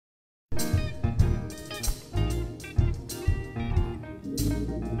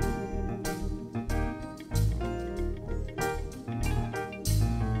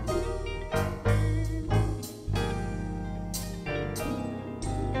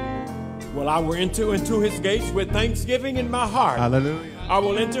Well, I will enter into his gates with thanksgiving in my heart. Hallelujah. I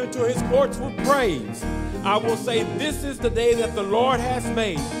will enter into his courts with praise. I will say, this is the day that the Lord has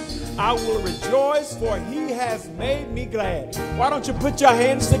made. I will rejoice, for he has made me glad. Why don't you put your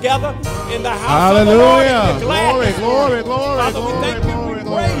hands together in the house of the Lord and be glad. Glory, glory, Father, we glory, thank you, glory, we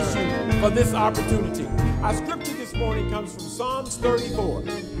glory. praise you for this opportunity. Our scripture this morning comes from Psalms 34.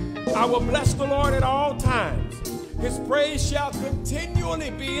 I will bless the Lord at all times. His praise shall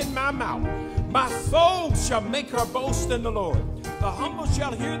continually be in my mouth. My soul shall make her boast in the Lord. The humble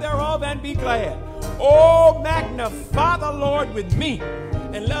shall hear thereof and be glad. Oh, magnify the Lord with me,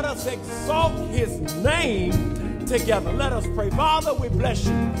 and let us exalt his name together. Let us pray. Father, we bless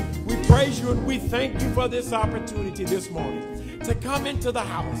you. We praise you and we thank you for this opportunity this morning to come into the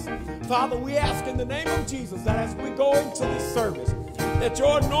house. Father, we ask in the name of Jesus that as we go into this service, that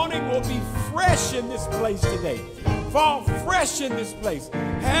your anointing will be fresh in this place today. Fall fresh in this place.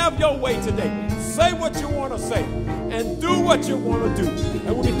 Have your way today. Say what you want to say and do what you want to do.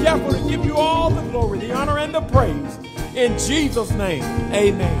 And we'll be careful to give you all the glory, the honor, and the praise. In Jesus' name,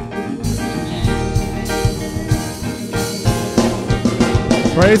 amen.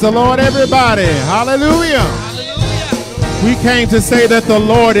 Praise the Lord, everybody. Hallelujah. Hallelujah. We came to say that the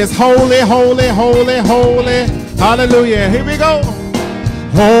Lord is holy, holy, holy, holy. Hallelujah. Here we go.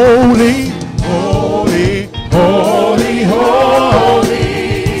 Holy, holy, holy,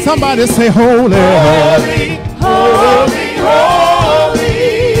 holy. Somebody say holy. Holy, holy,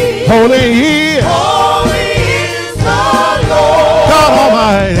 holy. Holy is. Holy is the Lord. God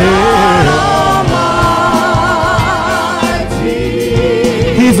Almighty. God Almighty.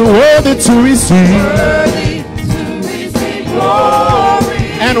 He's worthy to receive. Glory.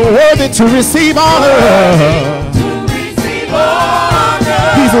 And worthy to receive honor.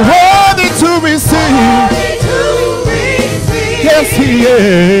 He's worthy to receive. Yes, he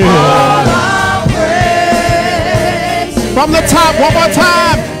is. From the top, one more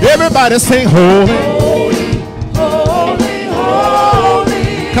time. Everybody sing holy. Holy,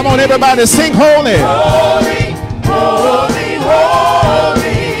 holy. Come on, everybody sing holy. Holy, holy,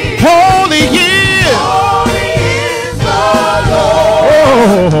 holy. Holy is. Holy is the Lord.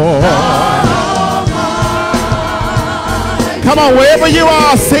 Oh. Come on, wherever you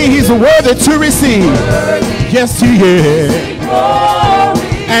are, say he's worthy to receive. Yes, he is.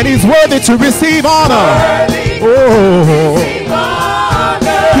 And he's worthy to receive honor. Oh,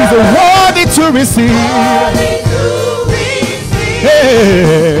 he's worthy to receive.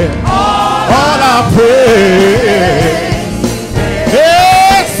 Hey, all our praise.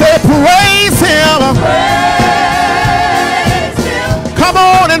 Yes, say praise him. Come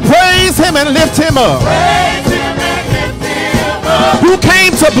on and praise him and lift him up. Who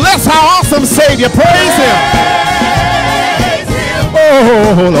came to bless our awesome Savior? Praise him.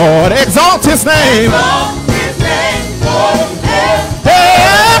 Oh Lord, exalt his name.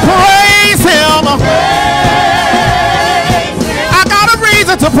 Hey, praise him. I got a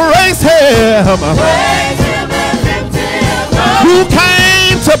reason to praise him. Who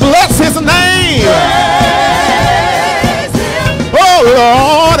came to bless his name? Oh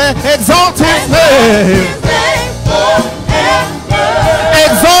Lord, exalt his name.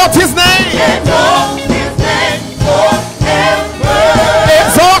 Exalt his name. Exalt his name forever.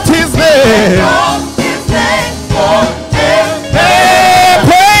 Exalt his name. Exalt his name forever. Hey,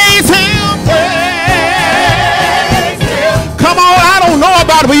 praise him. Praise him. Come on, I don't know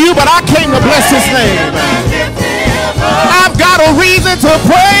about you, but I came to bless his name. I've got a reason to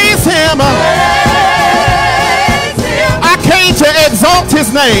praise him. I came to exalt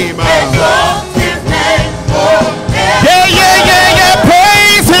his name. Exalt his name forever. Yeah, yeah, yeah, yeah.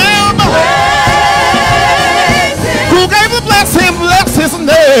 Praise him. Who gave the blessing, bless his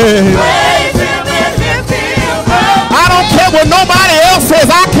name. I don't care what nobody else says.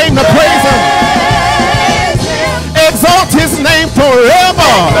 I came to praise him. Exalt his name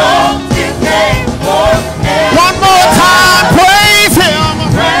forever. One more time. Praise him.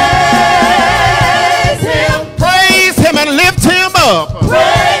 Praise him and lift him up.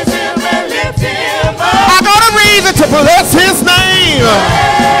 To bless his name.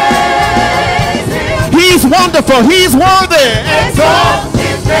 He's wonderful. He's worthy. Exalt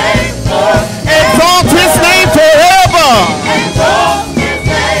his name forever. Exalt his name forever.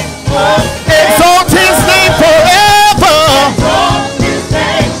 Exalt his name forever.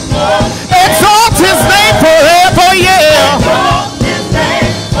 Exalt his name forever. Yeah.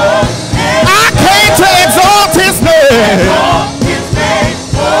 I came to exalt his name.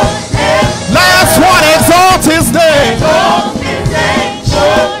 Last one, exalt his name.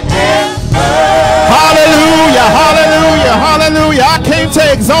 Hallelujah, hallelujah, hallelujah. I came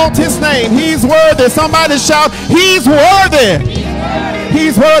to exalt his name. He's worthy. Somebody shout, he's worthy.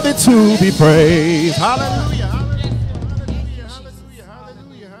 He's worthy to be praised. Hallelujah. Hallelujah. Hallelujah.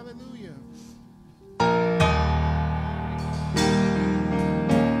 Hallelujah. Hallelujah.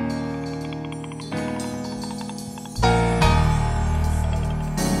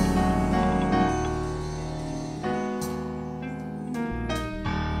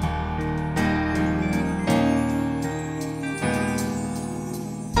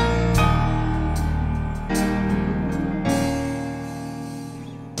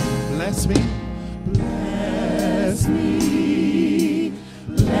 Bless me. Bless me.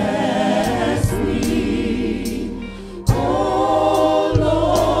 Bless me. Oh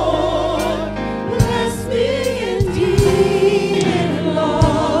Lord, bless me indeed.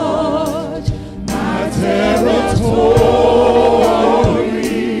 Enlarge my territory.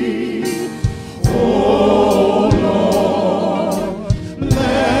 Oh Lord,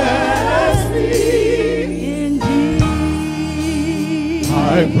 bless me indeed. I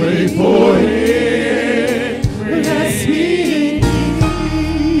pray for it. Bless me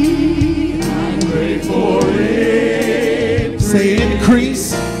indeed. I pray for it. Say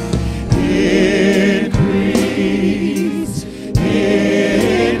increase. Increase.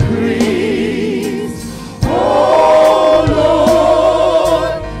 Increase. Oh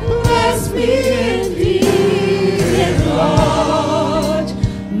Lord, bless me indeed. Enlarge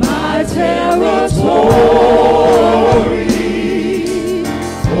my territory.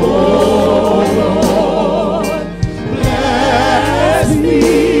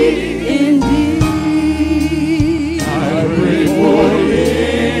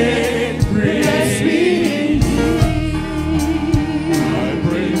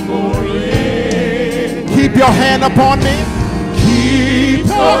 Keep your hand upon me. Keep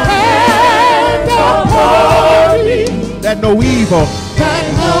your hand upon me. That no evil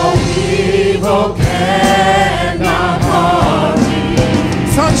cannot harm me.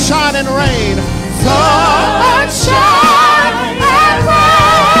 Sunshine and rain. Sunshine and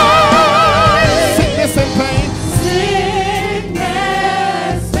rain. Sickness and pain.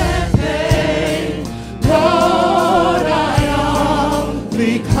 Sickness and pain. Lord, I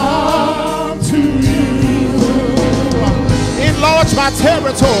humbly come to you. Enlarge my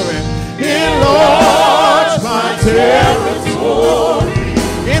territory. Enlarge my territory.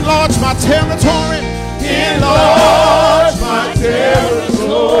 Enlarge my territory. Enlarge my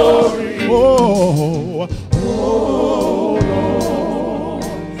territory. Oh, oh Lord,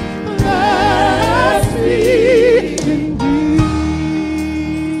 bless me indeed.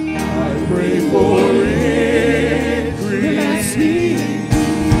 I pray for it. Bless me indeed.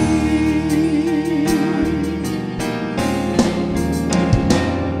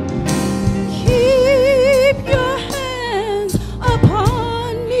 Keep your hands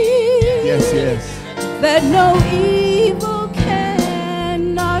upon me. Yes, yes. That no evil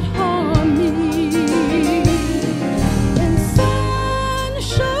cannot harm me. In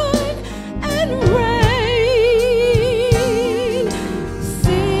sunshine and rain,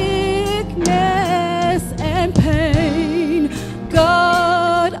 sickness and pain,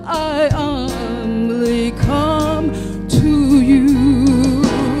 God, I humbly come to you.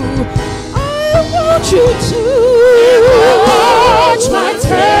 I want you to enlarge my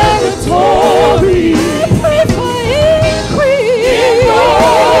territory. I pray for increase.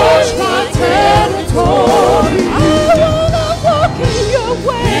 Enlarge my territory. I wanna walk in your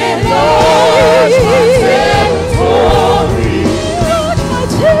way. Enlarge my territory. Enlarge my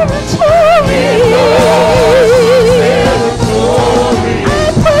territory. Enlarge my territory. I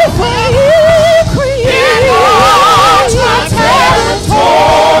pray for increase. Enlarge my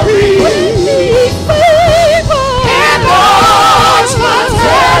territory. We need favor. Enlarge my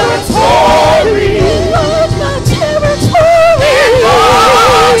territory. Enlarge my territory.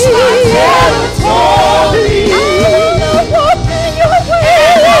 Enlarge my territory. I wanna walk in your way.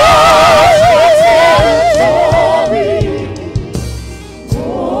 Enlarge my territory. Oh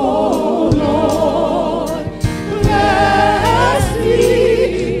Lord, bless me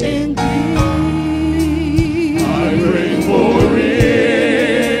indeed. I pray for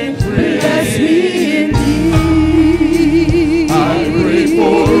it. Bless me indeed. I pray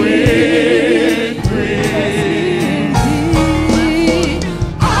for it.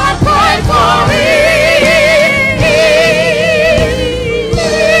 I pray for it.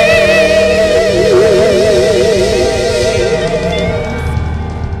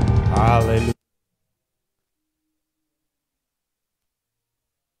 Hallelujah.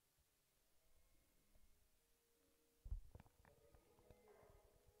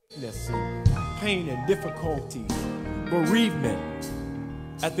 Pain and difficulties, bereavement,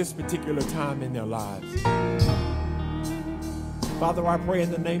 at this particular time in their lives. Father, I pray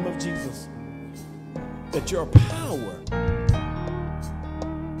in the name of Jesus that your power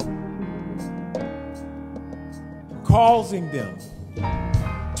causing them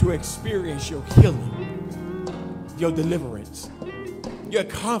to experience your healing, your deliverance, your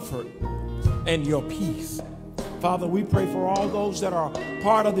comfort, and your peace. Father, we pray for all those that are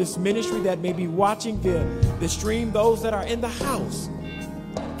part of this ministry that may be watching the stream, those that are in the house.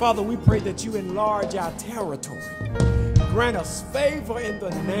 Father, we pray that you enlarge our territory. Grant us favor in the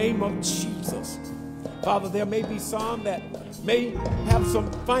name of Jesus. Father, there may be some that may have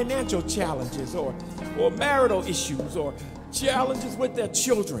some financial challenges or marital issues or challenges with their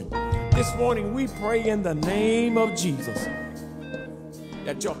children. This morning we pray in the name of Jesus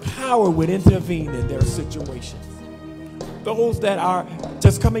that your power would intervene in their situations. Those that are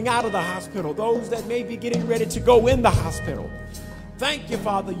just coming out of the hospital, those that may be getting ready to go in the hospital. Thank you,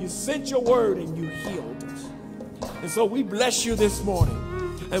 Father, you sent your word and you healed us. And so we bless you this morning.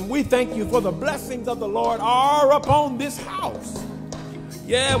 And we thank you for the blessings of the Lord are upon this house.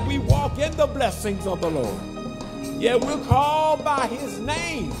 Yeah, we walk in the blessings of the Lord. Yeah, we're called by his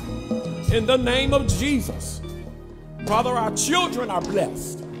name in the name of Jesus. Father, our children are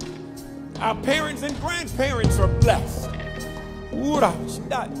blessed. Our parents and grandparents are blessed.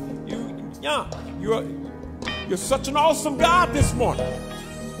 You're such an awesome God this morning.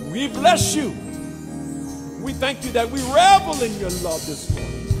 We bless you. We thank you that we revel in your love this morning.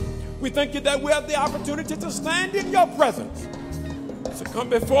 We thank you that we have the opportunity to stand in your presence, to come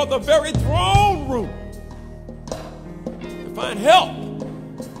before the very throne room to find help.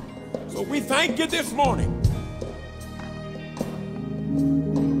 So we thank you this morning.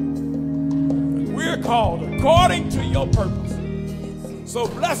 We're called according to your purpose. So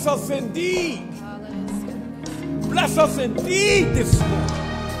bless us indeed. Bless us indeed this morning.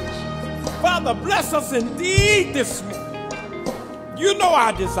 Father, bless us indeed this morning. You know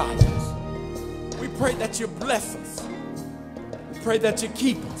our desires. We pray that you bless us. We pray that you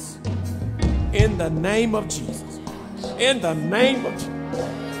keep us. In the name of Jesus. In the name of Jesus.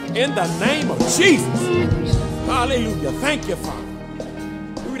 In the name of Jesus. Hallelujah. Thank you, Father.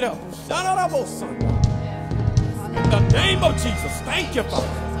 In the name of Jesus. Thank you, Father.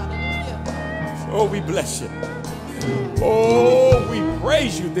 Oh, we bless you. Oh, we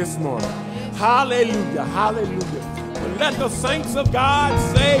praise you this morning. Hallelujah. Hallelujah. And let the saints of God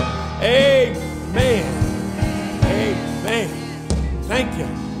say amen. Amen. Thank you.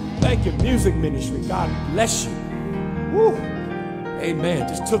 Thank you, music ministry. God bless you. Woo. Amen.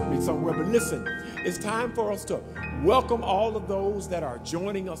 Just took me somewhere. But listen, it's time for us to welcome all of those that are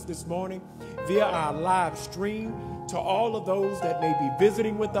joining us this morning via our live stream, to all of those that may be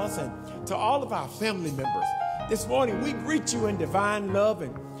visiting with us, and to all of our family members. This morning, we greet you in divine love,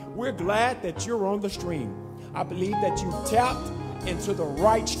 and we're glad that you're on the stream. I believe that you've tapped into the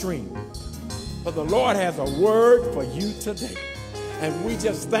right stream. But the Lord has a word for you today. And we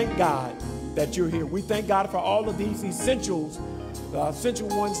just thank God that you're here. We thank God for all of these essentials, the essential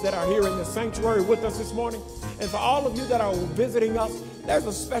ones that are here in the sanctuary with us this morning. And for all of you that are visiting us, there's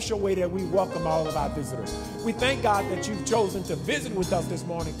a special way that we welcome all of our visitors. We thank God that you've chosen to visit with us this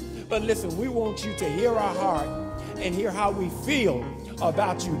morning. But listen, we want you to hear our heart and hear how we feel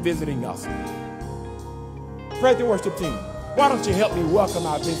about you visiting us. Praise the worship team. Why don't you help me welcome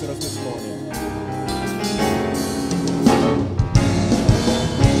our visitors this morning?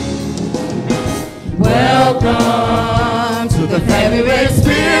 Welcome to the Fairview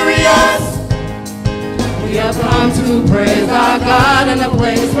experience. We have come to praise our God in a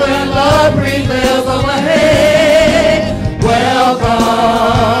place where love prevails overhead.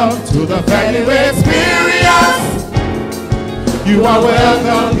 Welcome to the Fairview experience. You are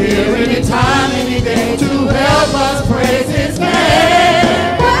welcome here anytime, any day to help us praise his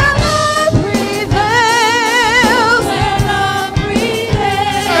name. Where love prevails, where love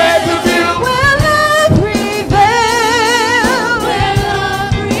prevails, at the view. Where love prevails, where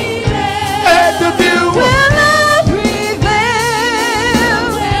love prevails, at the view. Where love prevails,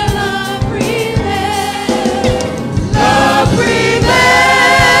 where love prevails, love prevails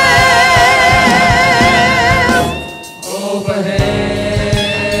overhead.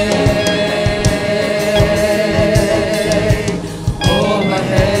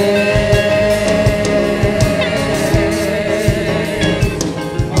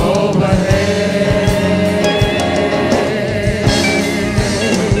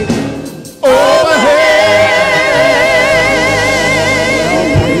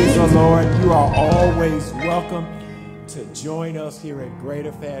 Join us here at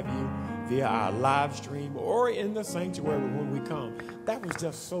Greater Fairview via our live stream or in the sanctuary when we come. That that was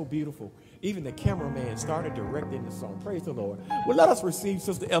just so beautiful. Even the cameraman started directing the song. Praise the Lord. Well, let us receive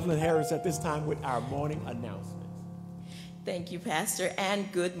Sister Evelyn Harris at this time with our morning announcements. Thank you, Pastor,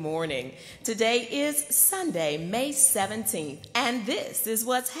 and good morning. Today is Sunday, May 17th, and this is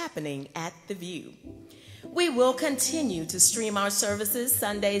what's happening at The View. We will continue to stream our services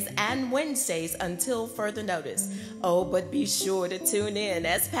Sundays and Wednesdays until further notice. Oh, but be sure to tune in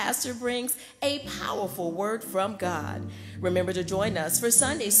as Pastor brings a powerful word from God. Remember to join us for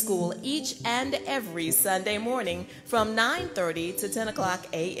Sunday school each and every Sunday morning from 9:30 to 10 o'clock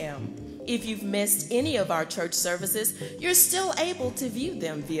a.m. If you've missed any of our church services, you're still able to view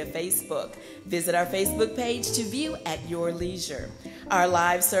them via Facebook. Visit our Facebook page to view at your leisure. Our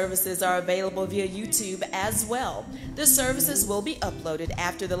live services are available via YouTube as well. The services will be uploaded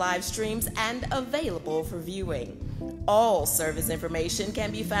after the live streams and available for viewing. All service information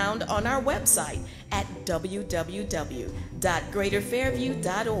can be found on our website at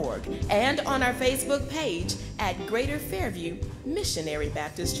www.greaterfairview.org and on our Facebook page at Greater Fairview Missionary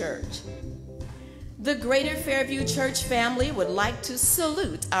Baptist Church. The Greater Fairview Church family would like to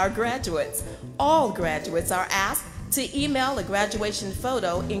salute our graduates. All graduates are asked to email a graduation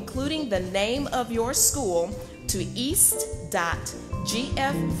photo including the name of your school to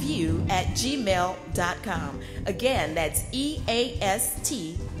east.gfview@gmail.com. Again, that's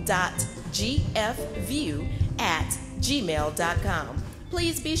east.gfview@gmail.com.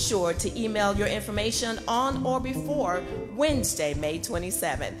 Please be sure to email your information on or before Wednesday, May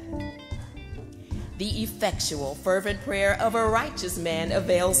 27th. The effectual, fervent prayer of a righteous man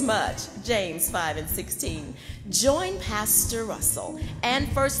avails much. James 5:16. Join Pastor Russell and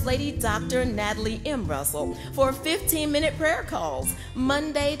First Lady Dr. Natalie M. Russell for 15-minute prayer calls,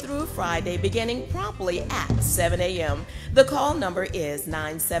 Monday through Friday, beginning promptly at 7 a.m. The call number is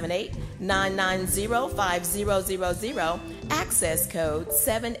 978-990-5000, access code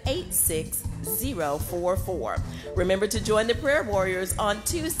 786044. Remember to join the prayer warriors on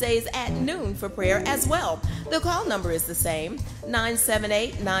Tuesdays at noon for prayer as well. The call number is the same,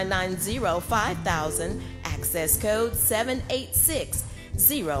 978-990-5000, access code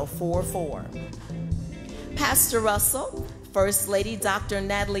 786044. Pastor Russell, First Lady Dr.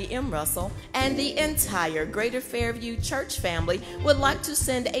 Natalie M. Russell, and the entire Greater Fairview Church family would like to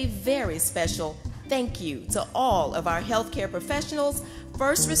send a very special thank you to all of our healthcare professionals,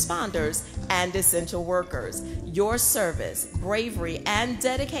 first responders, and essential workers. Your service, bravery, and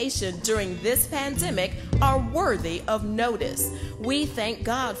dedication during this pandemic are worthy of notice. We thank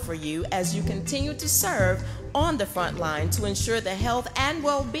God for you as you continue to serve on the front line to ensure the health and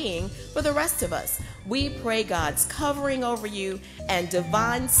well-being for the rest of us. We pray God's covering over you and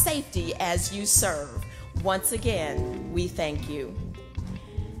divine safety as you serve. Once again, we thank you.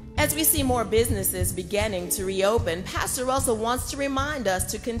 As we see more businesses beginning to reopen, Pastor Russell wants to remind us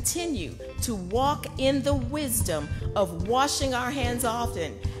to continue to walk in the wisdom of washing our hands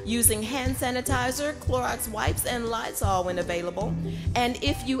often, using hand sanitizer, Clorox wipes, and Lysol when available. And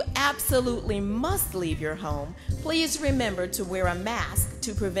if you absolutely must leave your home, please remember to wear a mask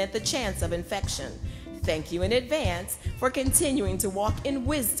to prevent the chance of infection. Thank you in advance for continuing to walk in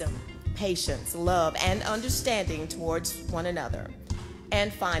wisdom, patience, love, and understanding towards one another.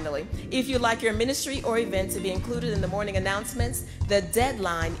 And finally, if you'd like your ministry or event to be included in the morning announcements, the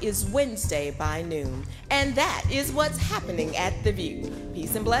deadline is Wednesday by noon. And that is what's happening at The View.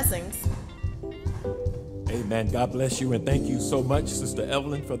 Peace and blessings. Amen. God bless you, and thank you so much, Sister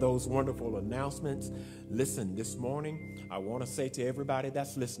Evelyn, for those wonderful announcements. Listen, this morning, I want to say to everybody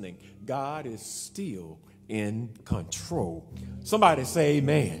that's listening, God is still in control. Somebody say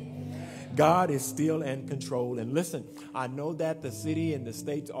amen. God is still in control. And listen, I know that the city and the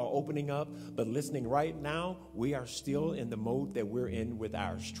states are opening up, but listening right now, we are still in the mode that we're in with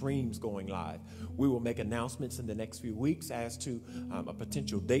our streams going live. We will make announcements in the next few weeks as to a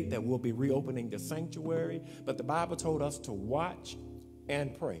potential date that we'll be reopening the sanctuary. But the Bible told us to watch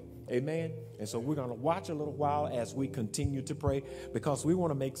and pray. Amen. And so we're going to watch a little while as we continue to pray, because we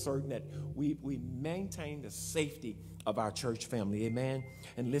want to make certain that we maintain the safety of our church family. Amen.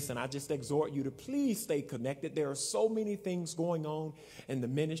 And listen, I just exhort you to please stay connected. There are so many things going on in the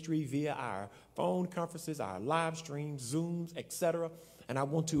ministry via our phone conferences, our live streams, Zooms, etc. And I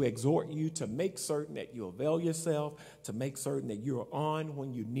want to exhort you to make certain that you avail yourself, to make certain that you're on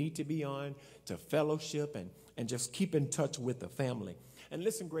when you need to be on, to fellowship and just keep in touch with the family. And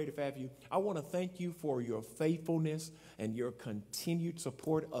listen, Greater Fairview, I want to thank you for your faithfulness and your continued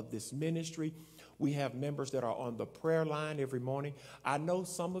support of this ministry. We have members that are on the prayer line every morning. I know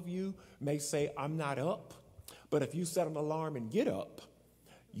some of you may say, I'm not up, but if you set an alarm and get up,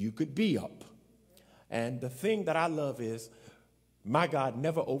 you could be up. And the thing that I love is My God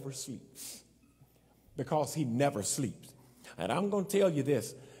never oversleeps because he never sleeps. And I'm going to tell you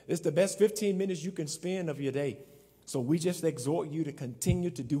this. It's the best 15 minutes you can spend of your day. So we just exhort you to continue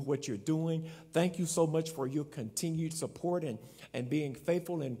to do what you're doing. Thank you so much for your continued support and being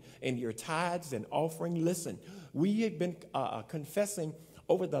faithful in your tithes and offering. Listen, we have been confessing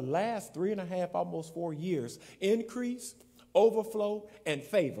over the last 3.5, almost 4 years, increase, overflow, and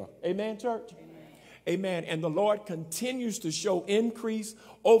favor. Amen, church? Amen. And the Lord continues to show increase,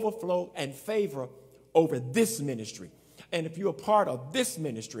 overflow, and favor over this ministry. And if you're a part of this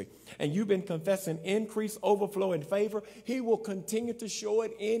ministry and you've been confessing increase, overflow, and favor, he will continue to show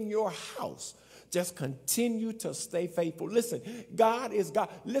it in your house. Just continue to stay faithful. Listen, God is God.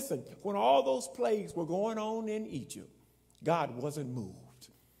 Listen, when all those plagues were going on in Egypt, God wasn't moved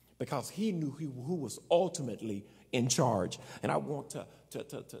because he knew who was ultimately in charge. And I want to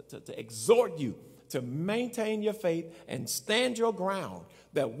exhort you to maintain your faith and stand your ground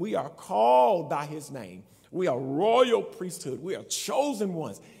that we are called by his name. We are royal priesthood. We are chosen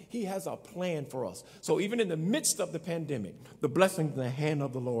ones. He has a plan for us. So even in the midst of the pandemic, the blessing and the hand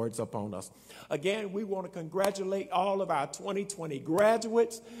of the Lord is upon us. Again, we want to congratulate all of our 2020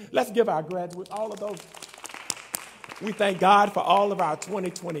 graduates. Let's give our graduates, all of those. We thank God for all of our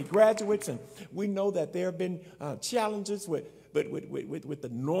 2020 graduates. And we know that there have been challenges with the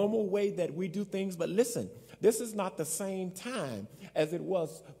normal way that we do things. But listen, this is not the same time as it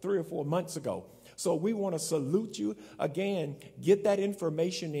was 3 or 4 months ago. So we want to salute you. Again, get that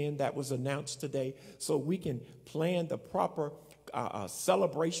information in that was announced today so we can plan the proper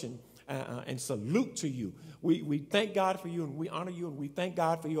celebration and salute to you. We thank God for you and we honor you and we thank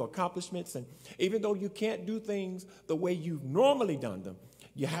God for your accomplishments. And even though you can't do things the way you've normally done them,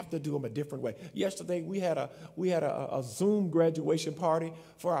 you have to do them a different way. Yesterday, we had a Zoom graduation party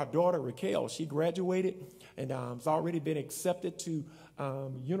for our daughter, Raquel. She graduated and has already been accepted to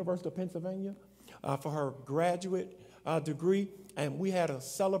University of Pennsylvania for her graduate degree. And we had a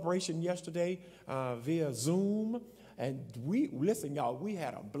celebration yesterday via Zoom. And listen, y'all, we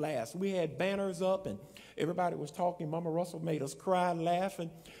had a blast. We had banners up and everybody was talking. Mama Russell made us cry, laugh, and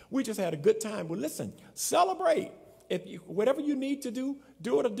we just had a good time. Well, listen, celebrate. Whatever you need to do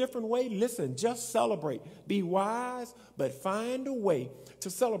it a different way. Listen, just celebrate. Be wise, but find a way to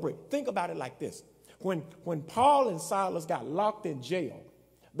celebrate. Think about it like this. When Paul and Silas got locked in jail,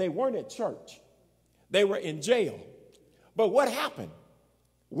 they weren't at church. They were in jail. But what happened?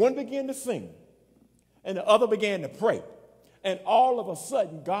 One began to sing, and the other began to pray. And all of a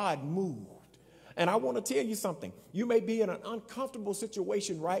sudden, God moved. And I want to tell you something. You may be in an uncomfortable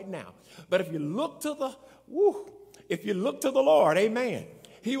situation right now. But if you look to the Lord, amen,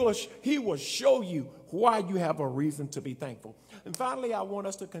 he will show you why you have a reason to be thankful. And finally, I want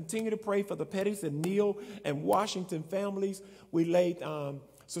us to continue to pray for the Pettis and Neal and Washington families. We laid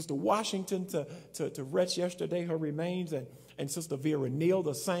Sister Washington to rest yesterday, her remains, and Sister Vera Neal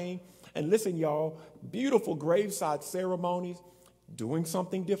the same. And listen, y'all, beautiful graveside ceremonies, doing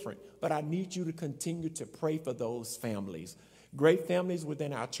something different. But I need you to continue to pray for those families. Great families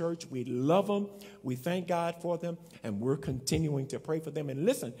within our church. We love them. We thank God for them. And we're continuing to pray for them. And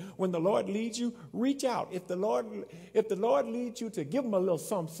listen, when the Lord leads you, reach out. If the Lord leads you to give them a little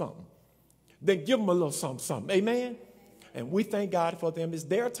something, then give them a little something. Amen? And we thank God for them. It's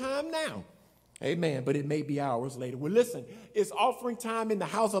their time now. Amen. But it may be hours later. Well, listen, it's offering time in the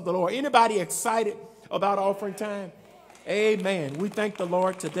house of the Lord. Anybody excited about offering time? Amen. We thank the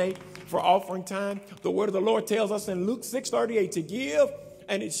Lord today for offering time. The word of the Lord tells us in Luke 6:38 to give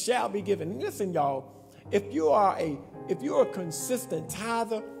and it shall be given. Listen, y'all, if you are a consistent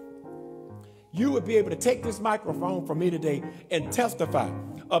tither, you would be able to take this microphone from me today and testify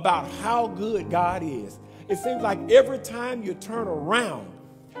about how good God is. It seems like every time you turn around,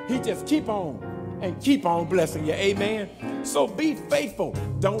 he just keep on blessing you. Amen. So be faithful.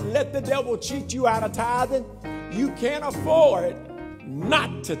 Don't let the devil cheat you out of tithing. You can't afford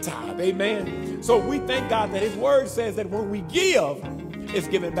not to tithe. Amen. So we thank God that his word says that when we give, it's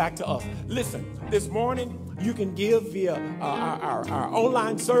given back to us. Listen, this morning you can give via our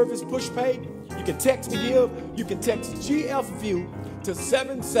online service, push pay. You can text to give. You can text GFVIEW to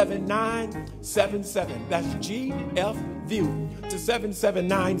 77977. That's GFVIEW to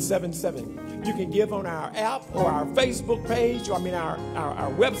 77977. You can give on our app or our Facebook page, or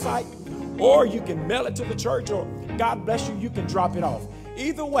our website, or you can mail it to the church, or God bless you, you can drop it off.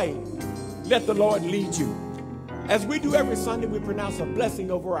 Either way, let the Lord lead you. As we do every Sunday, we pronounce a blessing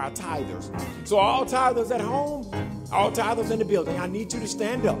over our tithers. So all tithers at home, all tithers in the building, I need you to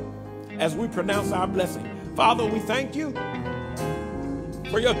stand up as we pronounce our blessing. Father, we thank you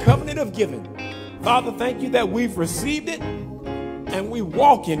for your covenant of giving. Father, thank you that we've received it. and we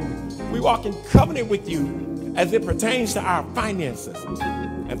walk in covenant with you as it pertains to our finances.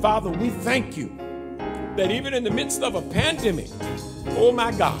 And Father, we thank you that even in the midst of a pandemic, oh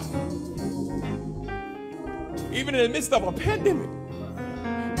my God, even in the midst of a pandemic,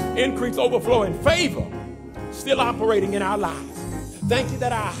 increase, overflow, and favor still operating in our lives. Thank you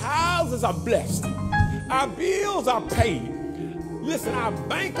that our houses are blessed, our bills are paid. Listen, our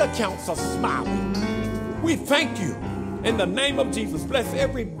bank accounts are smiling. We thank you in the name of Jesus. Bless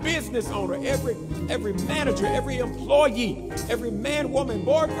every business owner, every manager, every employee, every man, woman,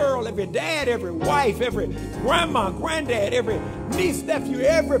 boy, girl, every dad, every wife, every grandma, granddad, every niece, nephew,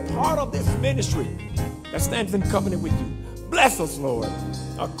 every part of this ministry that stands in covenant with you. Bless us, Lord,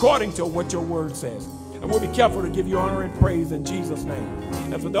 according to what your word says. And we'll be careful to give you honor and praise in Jesus' name.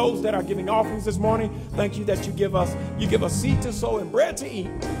 And for those that are giving offerings this morning, thank you that you give us seed to sow and bread to eat,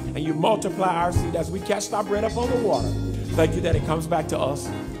 and you multiply our seed as we cast our bread up on the water. Thank you that it comes back to us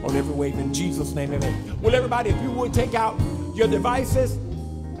on every wave in Jesus' name, amen. Well, everybody, if you would take out your devices,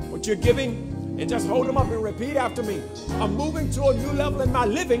 what you're giving, and just hold them up and repeat after me. I'm moving to a new level in my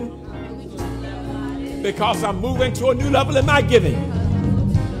living because I'm moving to a new level in my giving.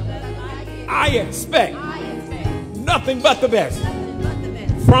 I expect nothing but the best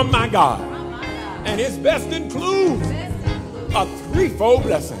from my God. And his best includes a threefold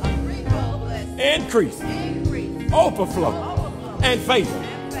blessing. Increase, overflow, and favor.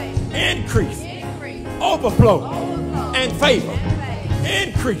 Increase, overflow, and favor.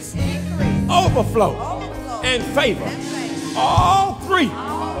 Increase, overflow, and favor. All three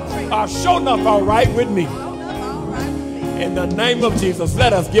are sure enough all right with me. In the name of Jesus,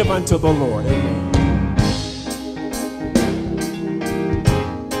 let us give unto the Lord. Amen.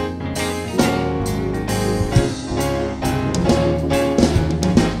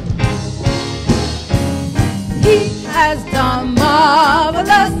 He has done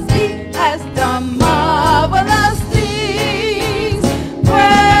marvelous. He has done marvelous things.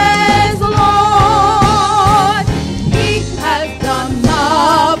 Praise the Lord. He has done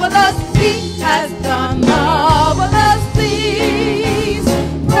marvelous. He has done marvelous things.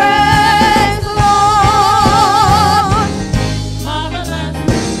 Praise the Lord.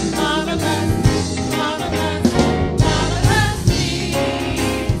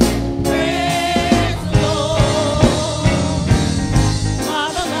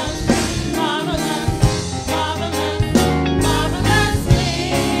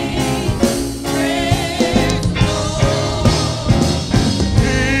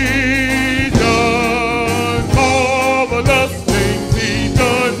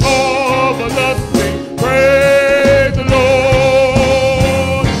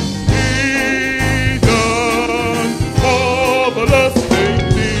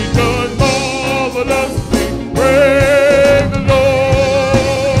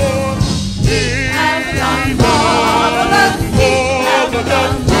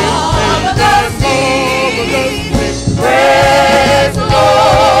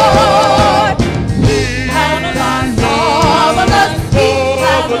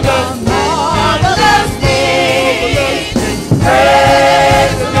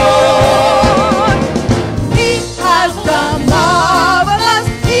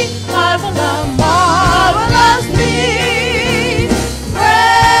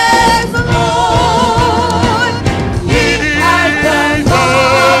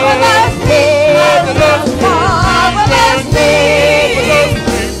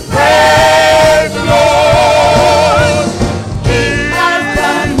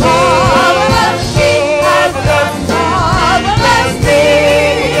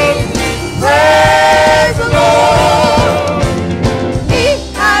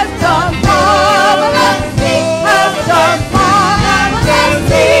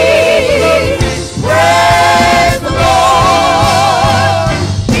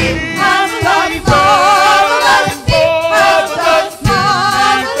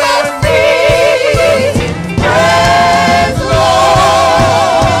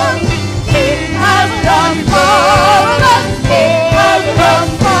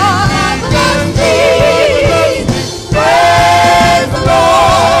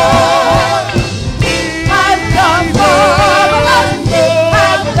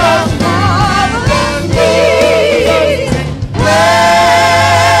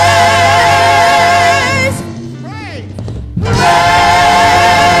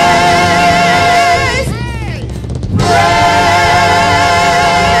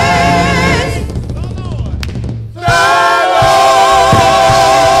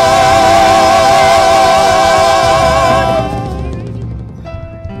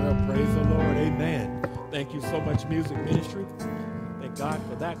 God,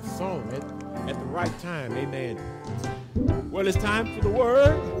 for that song at the right time. Amen. Well, it's time for the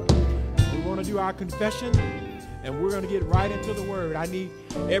word. We want to do our confession, and we're going to get right into the word. I need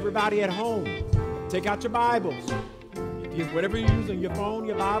everybody at home, take out your Bibles. Whatever you're using, your phone,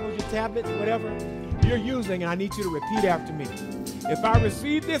 your Bibles, your tablets, whatever you're using, and I need you to repeat after me. If I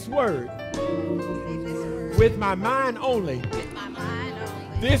receive this word with my mind only,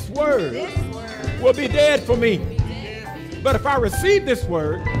 this word will be dead for me. But if I receive this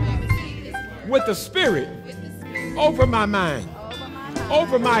word with the Spirit over my mind,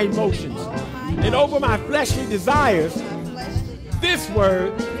 over my emotions, and over my fleshly desires, this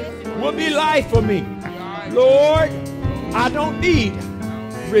word will be life for me. Lord, I don't need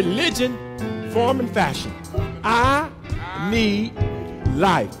religion, form, and fashion. I need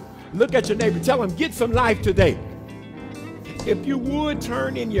life. Look at your neighbor. Tell him, get some life today. If you would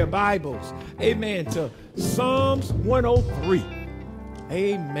turn in your Bibles, amen, to Psalms 103.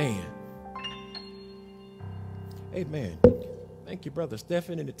 Amen. Amen. Thank you, Brother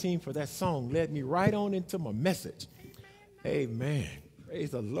Stephen and the team, for that song. Led me right on into my message. Amen. Praise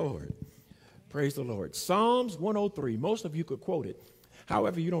the Lord. Praise the Lord. Psalms 103. Most of you could quote it.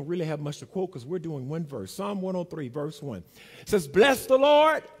 However, you don't really have much to quote because we're doing one verse. Psalm 103, verse 1. It says, bless the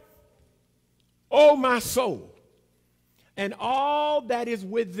Lord, O my soul, and all that is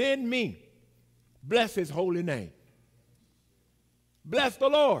within me. Bless his holy name. Bless the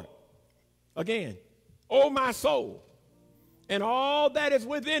Lord. Again, O my soul, and all that is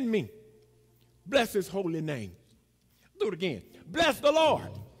within me. Bless his holy name. Do it again. Bless the Lord,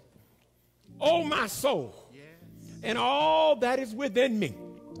 O my soul, and all that is within me.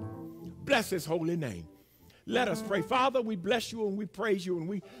 Bless his holy name. Let us pray. Father, we bless you and we praise you and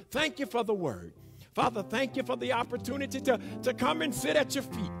we thank you for the word. Father, thank you for the opportunity to come and sit at your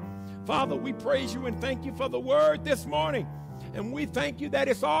feet. Father, we praise you and thank you for the word this morning. And we thank you that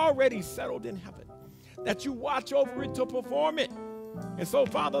it's already settled in heaven, that you watch over it to perform it. And so,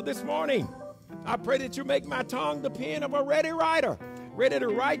 Father, this morning, I pray that you make my tongue the pen of a ready writer, ready to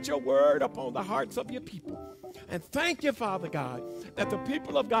write your word upon the hearts of your people. And thank you, Father God, that the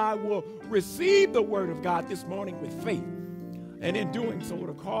people of God will receive the word of God this morning with faith. And in doing so,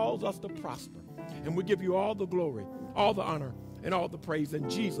 it'll cause us to prosper. And we give you all the glory, all the honor, and all the praise in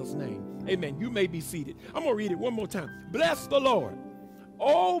Jesus' name. Amen. You may be seated. I'm going to read it one more time. Bless the Lord,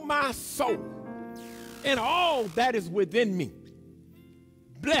 O my soul, and all that is within me.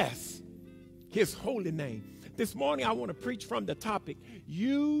 Bless his holy name. This morning, I want to preach from the topic,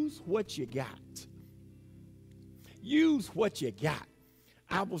 use what you got. Use what you got.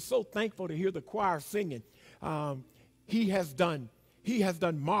 I was so thankful to hear the choir singing. He has done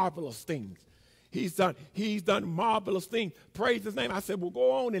marvelous things. He's done marvelous things. Praise his name. I said, well,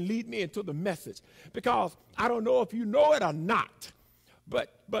 go on and lead me into the message, because I don't know if you know it or not, but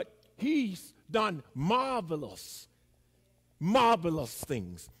he's done marvelous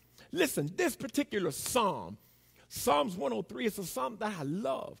things. Listen, this particular psalm, Psalms 103, is a psalm that I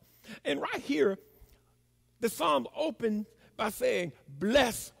love. And right here, the psalm opened by saying,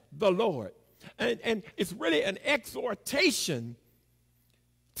 bless the Lord. And it's really an exhortation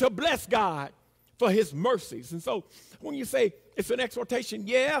to bless God for his mercies. And so when you say it's an exhortation,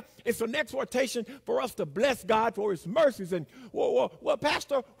 yeah, it's an exhortation for us to bless God for his mercies. And well,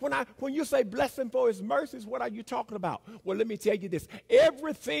 Pastor, when you say bless him for his mercies, what are you talking about? Well, let me tell you this.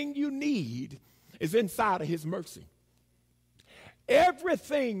 Everything you need is inside of his mercy.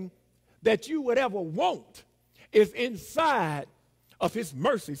 Everything that you would ever want is inside of his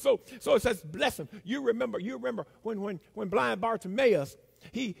mercy. So it says bless him. You remember when blind Bartimaeus,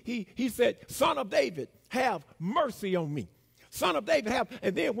 he said, Son of David, have mercy on me. Son of David, have.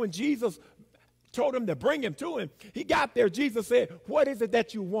 And then when Jesus told him to bring him to him, he got there. Jesus said, what is it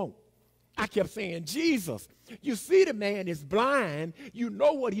that you want? I kept saying, Jesus, you see the man is blind. You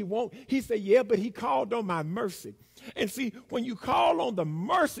know what he wants. He said, yeah, but he called on my mercy. And see, when you call on the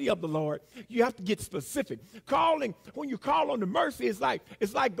mercy of the Lord, you have to get specific. When you call on the mercy, it's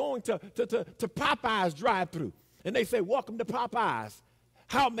like going to Popeye's drive-thru. And they say, welcome to Popeye's.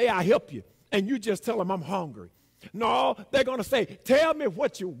 How may I help you? And you just tell them I'm hungry. No, they're going to say, tell me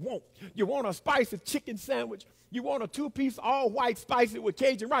what you want. You want a spicy chicken sandwich? You want a 2-piece all-white spicy with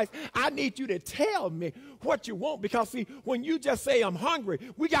Cajun rice? I need you to tell me what you want, because, see, when you just say I'm hungry,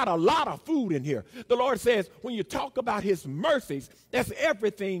 we got a lot of food in here. The Lord says when you talk about his mercies, that's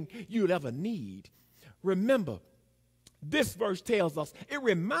everything you'll ever need. Remember, this verse tells us, it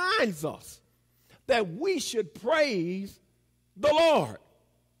reminds us that we should praise the Lord.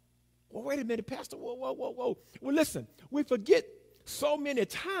 Well, wait a minute, Pastor. Whoa. Well, listen, we forget so many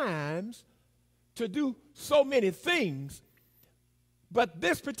times to do so many things But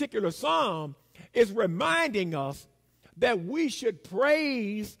this particular psalm is reminding us that we should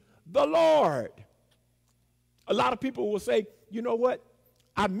praise the Lord. A lot of people will say, you know what?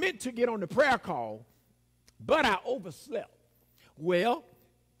 I meant to get on the prayer call, but I overslept. Well,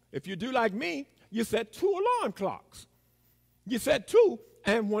 if you do like me, you set 2 alarm clocks. You set 2,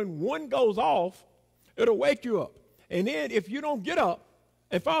 and when one goes off, it'll wake you up. And then if you don't get up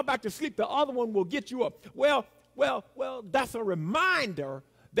and fall back to sleep, the other one will get you up. Well, that's a reminder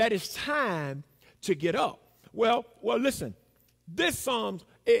that it's time to get up. Well, listen, this psalm,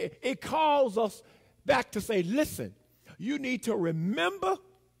 it calls us back to say, listen, you need to remember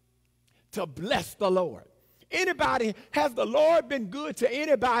to bless the Lord. Anybody, has the Lord been good to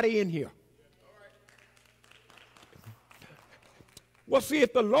anybody in here? Well, see,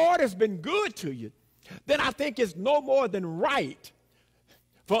 if the Lord has been good to you, then I think it's no more than right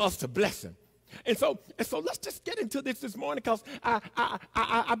for us to bless him. And so let's just get into this morning, because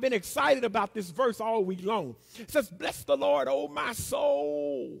I've been excited about this verse all week long. It says, bless the Lord, oh my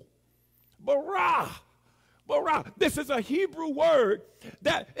soul. Barah. This is a Hebrew word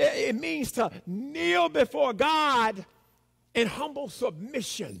that it means to kneel before God in humble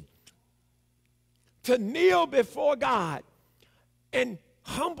submission. To kneel before God in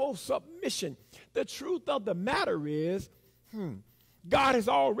humble submission. The truth of the matter is, God is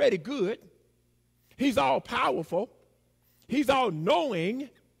already good. He's all powerful. He's all knowing.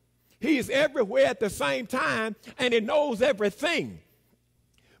 He's everywhere at the same time, and he knows everything.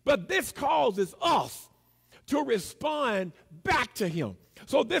 But this causes us to respond back to him.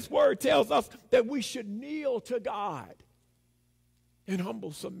 So this word tells us that we should kneel to God in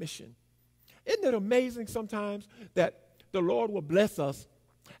humble submission. Isn't it amazing sometimes that the Lord will bless us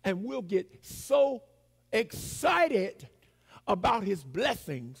and we'll get so excited about his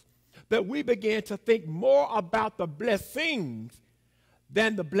blessings that we begin to think more about the blessings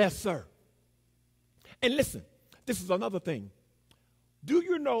than the blesser. And listen, this is another thing. Do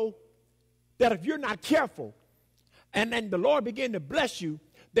you know that if you're not careful and then the Lord begin to bless you,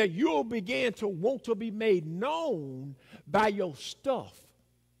 that you'll begin to want to be made known by your stuff?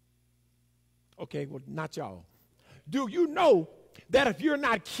 Okay, well, not y'all. Do you know that if you're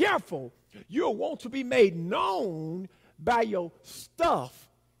not careful, you'll want to be made known by your stuff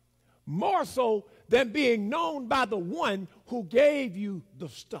more so than being known by the one who gave you the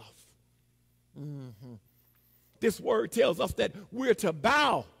stuff? This word tells us that we're to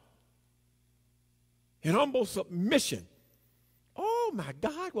bow in humble submission. Oh my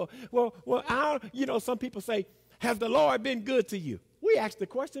God. Well, some people say, has the Lord been good to you? We ask the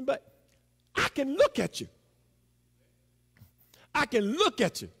question, but I can look at you. I can look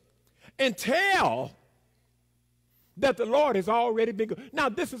at you and tell that the Lord has already been good. Now,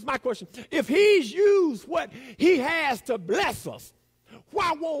 this is my question. If he's used what he has to bless us,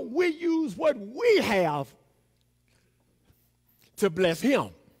 why won't we use what we have to bless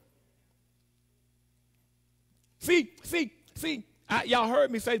him? See, y'all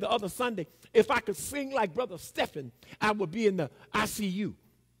heard me say the other Sunday, if I could sing like Brother Stephen, I would be in the ICU.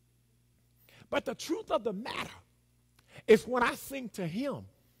 But the truth of the matter is when I sing to him,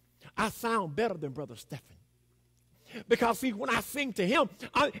 I sound better than Brother Stephen. Because, see, when I sing to him,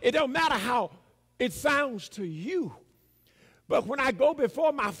 it don't matter how it sounds to you. But when I go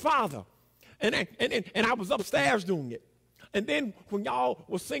before my Father, and I was upstairs doing it, and then when y'all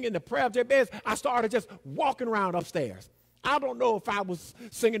was singing the prayer of Jabez, I started just walking around upstairs. I don't know if I was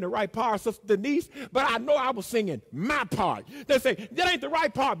singing the right part, Sister Denise, but I know I was singing my part. They say, that ain't the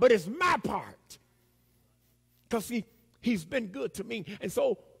right part, but it's my part. Because, see, he's been good to me. And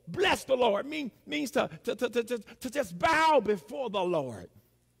so, bless the Lord means to just bow before the Lord.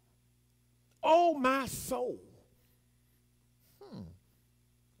 Oh, my soul.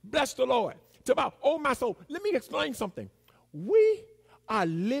 Bless the Lord. To bow. Oh, my soul. Let me explain something. We are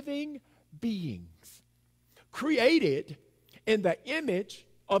living beings created in the image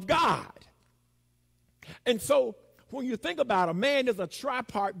of God. And so when you think about a man is a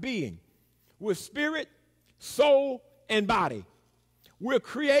tripart being with spirit, soul, and body. We're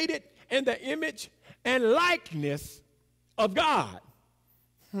created in the image and likeness of God.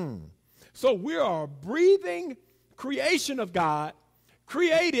 So we are a breathing creation of God,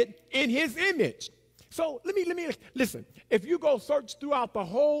 created in his image. So let me listen. If you go search throughout the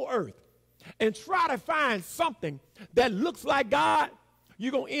whole earth and try to find something that looks like God,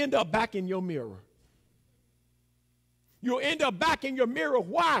 you're going to end up back in your mirror. You'll end up back in your mirror.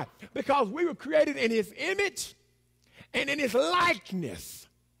 Why? Because we were created in his image and in his likeness.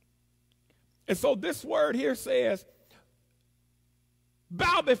 And so this word here says,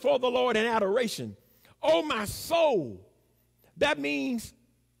 bow before the Lord in adoration. Oh, my soul, That means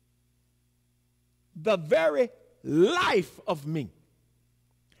the very life of me.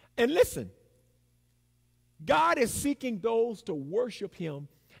 And listen, God is seeking those to worship him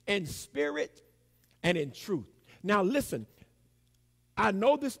in spirit and in truth. Now listen, I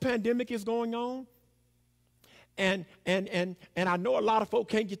know this pandemic is going on, and I know a lot of folk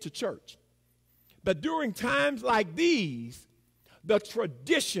can't get to church. But during times like these, the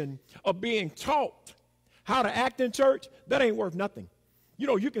tradition of being taught how to act in church, that ain't worth nothing. You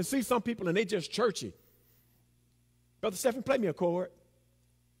know, you can see some people and they just churchy. Brother Stephen, play me a chord.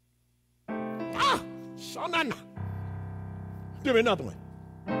 Shanana. Give me another one.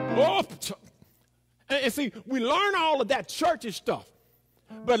 Oh, and see, we learn all of that churchy stuff.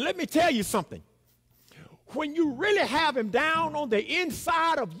 But let me tell you something. When you really have him down on the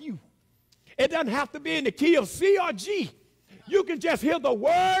inside of you, it doesn't have to be in the key of C or G. You can just hear the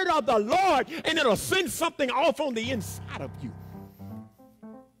word of the Lord, and it'll send something off on the inside of you.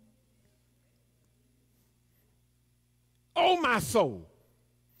 Oh, my soul.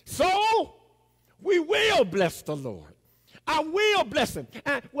 Soul, we will bless the Lord. I will bless him.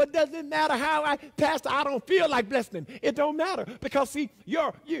 And what does it matter how Pastor, I don't feel like blessing him. It don't matter. Because, see,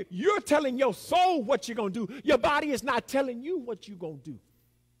 you're telling your soul what you're going to do. Your body is not telling you what you're going to do.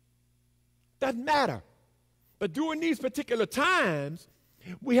 Doesn't matter. But during these particular times,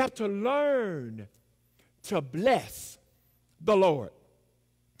 we have to learn to bless the Lord.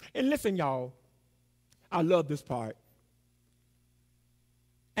 And listen, y'all, I love this part.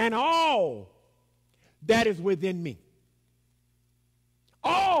 And all that is within me.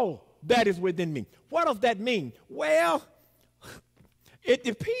 All that is within me. What does that mean? Well, it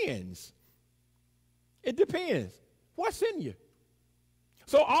depends. It depends. What's in you?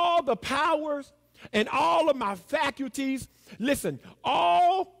 So all the powers and all of my faculties, listen,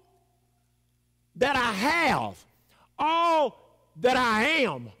 all that I have, all that I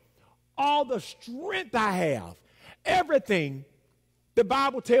am, all the strength I have, everything, the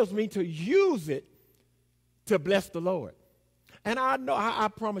Bible tells me to use it to bless the Lord. And I know, I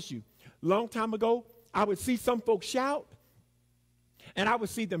promise you, long time ago, I would see some folks shout, and I would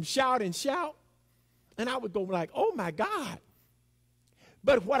see them shout and shout, and I would go like, oh my God.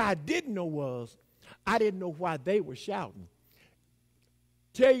 But what I didn't know was, I didn't know why they were shouting.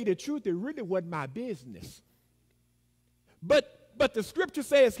 Tell you the truth, it really wasn't my business. But the scripture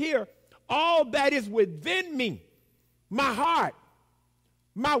says here, all that is within me, my heart,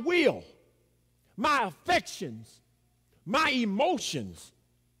 my will, my affections, my emotions.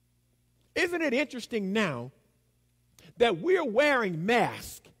 Isn't it interesting now that we're wearing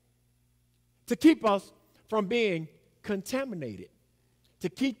masks to keep us from being contaminated, to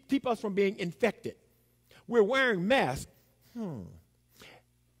keep us from being infected? We're wearing masks.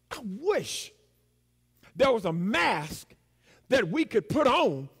 I wish there was a mask that we could put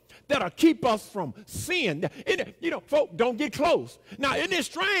on that'll keep us from sin. Folk, don't get close. Now, isn't it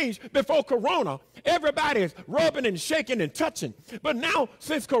strange? Before Corona, everybody is rubbing and shaking and touching. But now,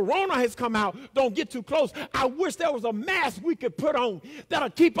 since Corona has come out, don't get too close. I wish there was a mask we could put on that'll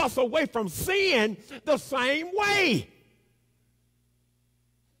keep us away from sin the same way.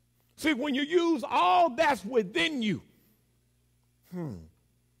 See, when you use all that's within you,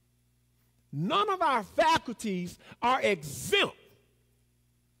 none of our faculties are exempt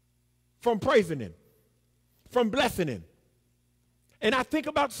from praising him, from blessing him. And I think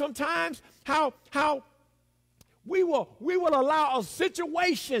about sometimes how we will allow a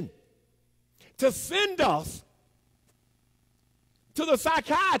situation to send us to the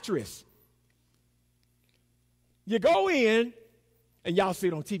psychiatrist. You go in, and y'all see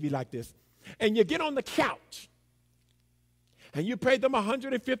it on TV like this, and you get on the couch, and you pay them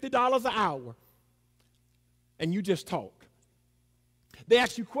 $150 an hour, and you just talk. They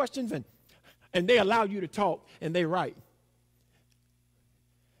ask you questions, and they allow you to talk, and they write.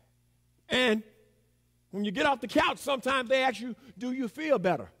 And when you get off the couch, sometimes they ask you, do you feel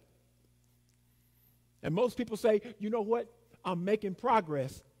better? And most people say, you know what? I'm making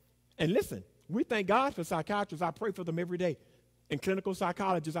progress. And listen, we thank God for psychiatrists. I pray for them every day. And clinical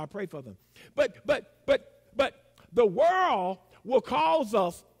psychologists, I pray for them. But the world will cause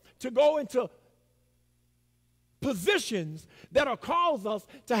us to go into positions that'll cause us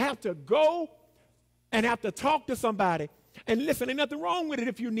to have to go and have to talk to somebody. And listen, ain't nothing wrong with it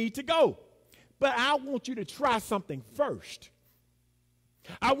if you need to go. But I want you to try something first.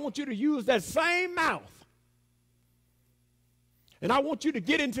 I want you to use that same mouth. And I want you to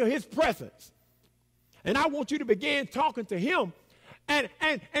get into his presence. And I want you to begin talking to him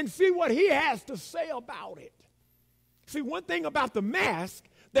and see what he has to say about it. See, one thing about the mask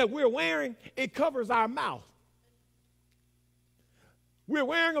that we're wearing, it covers our mouth. We're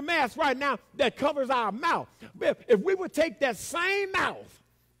wearing a mask right now that covers our mouth. If we would take that same mouth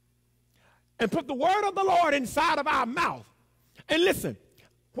and put the word of the Lord inside of our mouth, and listen,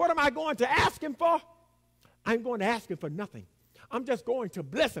 what am I going to ask him for? I'm going to ask him for nothing. I'm just going to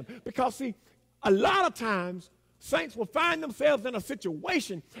bless him. Because, see, a lot of times, saints will find themselves in a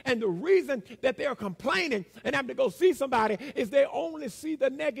situation, and the reason that they're complaining and having to go see somebody is they only see the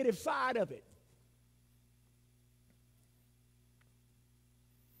negative side of it.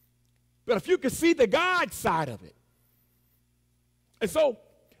 But if you could see the God side of it. And so,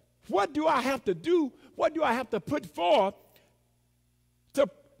 what do I have to do? What do I have to put forth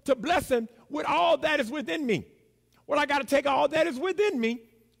to bless him with all that is within me? Well, I got to take all that is within me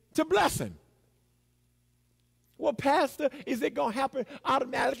to bless him. Well, Pastor, is it going to happen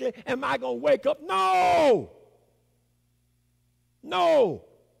automatically? Am I going to wake up? No. No.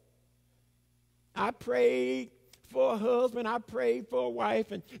 I prayed for a husband. I prayed for a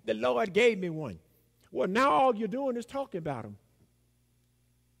wife, and the Lord gave me one. Well, now all you're doing is talking about him.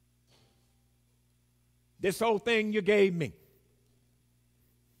 This whole thing you gave me.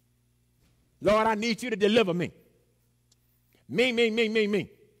 Lord, I need you to deliver me. Me. Me.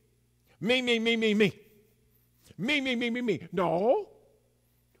 No.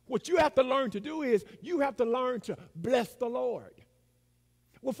 What you have to learn to do is you have to learn to bless the Lord.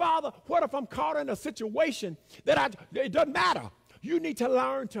 Well, Father, what if I'm caught in a situation that it doesn't matter? You need to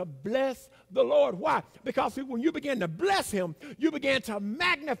learn to bless the Lord. Why? Because when you begin to bless him, you begin to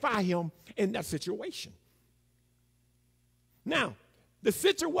magnify him in that situation. Now, the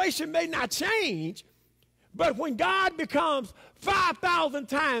situation may not change, but when God becomes 5,000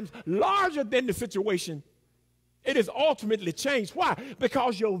 times larger than the situation, it is ultimately changed. Why?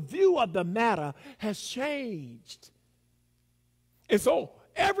 Because your view of the matter has changed. And so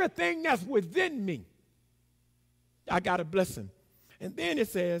everything that's within me, I got to bless him. And then it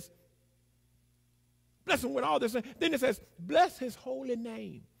says, bless him with all this. Then it says, bless his holy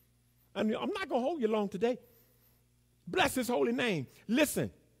name. I mean, I'm not going to hold you long today. Bless his holy name. Listen,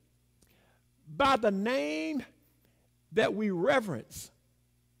 by the name that we reverence,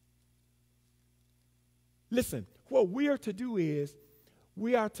 listen, what we are to do is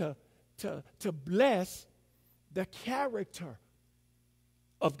we are to bless the character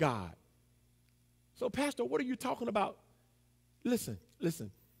of God. So, Pastor, what are you talking about? Listen.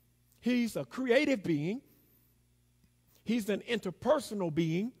 He's a creative being. He's an interpersonal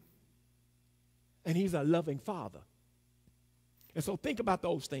being. And he's a loving Father. And so think about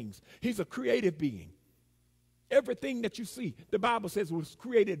those things. He's a creative being. Everything that you see, the Bible says, was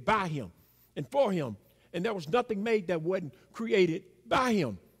created by him and for him. And there was nothing made that wasn't created by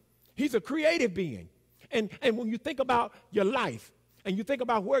him. He's a creative being. And when you think about your life and you think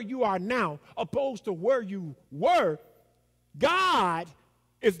about where you are now opposed to where you were, God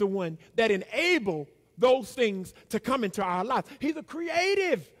is the one that enabled those things to come into our lives. He's a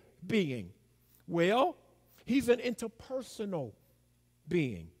creative being. Well, he's an interpersonal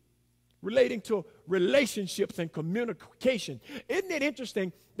being relating to relationships and communication. Isn't it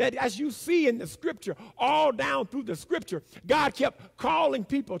interesting that as you see in the scripture, all down through the scripture, God kept calling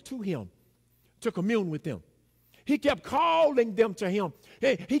people to him to commune with them. He kept calling them to him.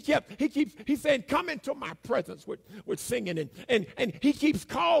 He said, come into my presence with singing. And he keeps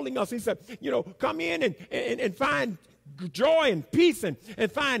calling us. He said, come in and find joy and peace and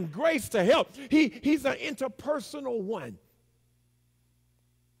find grace to help. He's an interpersonal one.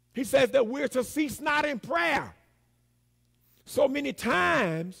 He says that we're to cease not in prayer. So many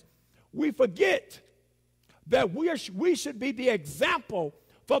times we forget that we should be the example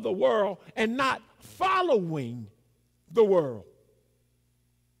for the world and not following the world.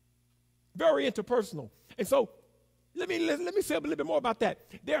 Very interpersonal. And so let me say a little bit more about that.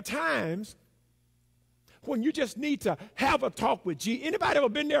 There are times when you just need to have a talk with Jesus. Anybody ever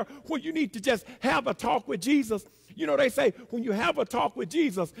been there when you need to just have a talk with Jesus? They say when you have a talk with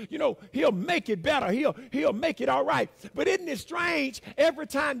Jesus, he'll make it better. He'll make it all right. But isn't it strange? Every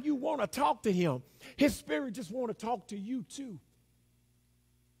time you want to talk to him, his spirit just want to talk to you too.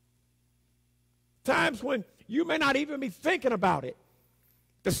 Times when you may not even be thinking about it,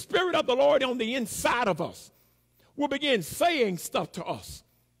 the Spirit of the Lord on the inside of us will begin saying stuff to us.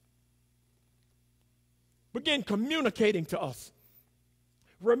 Begin communicating to us,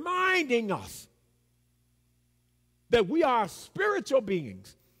 reminding us that we are spiritual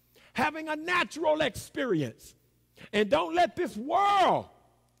beings having a natural experience. And don't let this world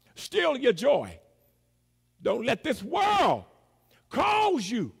steal your joy. Don't let this world cause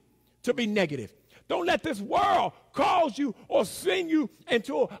you to be negative. Don't let this world cause you or send you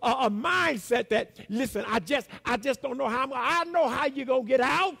into a mindset that, listen, I just don't know how. I know how you're going to get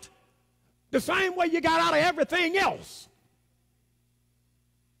out. The same way you got out of everything else.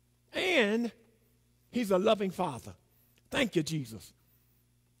 And he's a loving father. Thank you, Jesus.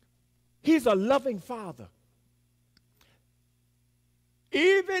 He's a loving father.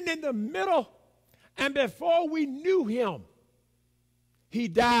 Even in the middle and before we knew him, he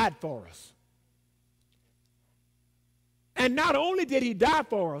died for us. And not only did he die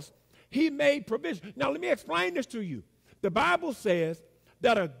for us, he made provision. Now, let me explain this to you. The Bible says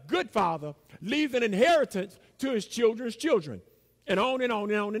that a good father leaves an inheritance to his children's children, and on and on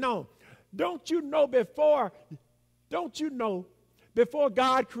and on and on. Don't you know before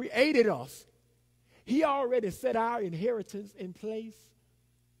God created us, he already set our inheritance in place?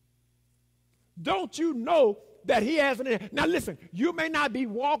 Don't you know that he has an... Now listen, you may not be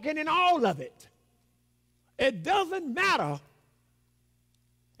walking in all of it. It doesn't matter,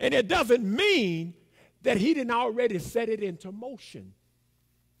 and it doesn't mean that he didn't already set it into motion.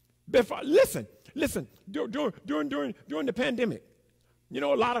 Listen, during the pandemic, you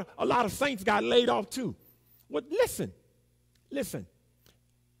know, a lot of saints got laid off too. Well, listen.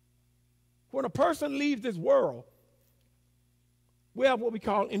 When a person leaves this world, we have what we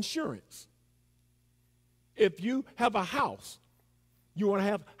call insurance. If you have a house, you want to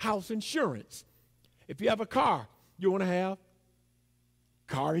have house insurance. If you have a car, you want to have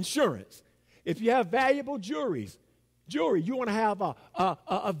car insurance. If you have valuable jewelry, you want to have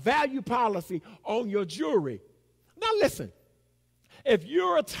a value policy on your jewelry. Now listen, if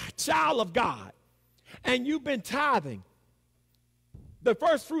you're a child of God and you've been tithing the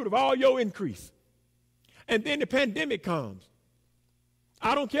first fruit of all your increase, and then the pandemic comes,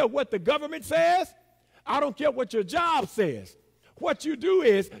 I don't care what the government says, I don't care what your job says. What you do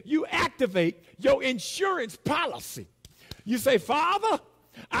is you activate your insurance policy. You say, Father,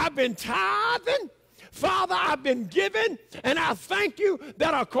 I've been tithing. Father, I've been given, and I thank you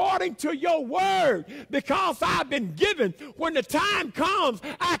that according to your word, because I've been given, when the time comes,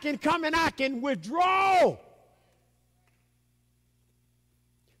 I can come and I can withdraw.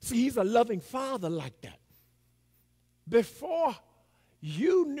 See, he's a loving father like that. Before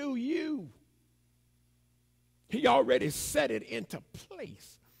you knew you, he already set it into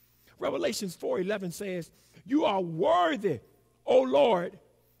place. Revelations 4:11 says, you are worthy, O Lord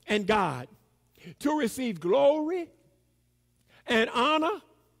and God, to receive glory and honor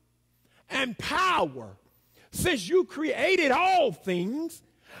and power, since you created all things,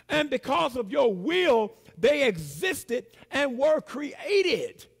 and because of your will, they existed and were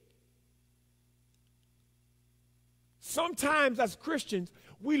created. Sometimes as Christians,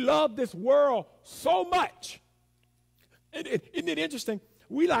 we love this world so much. Isn't it interesting?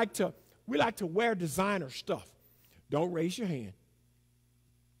 We like to wear designer stuff. Don't raise your hand,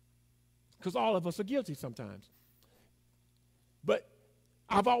 because all of us are guilty sometimes. But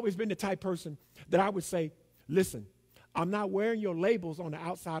I've always been the type person that I would say, listen, I'm not wearing your labels on the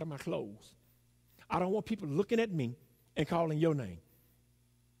outside of my clothes. I don't want people looking at me and calling your name.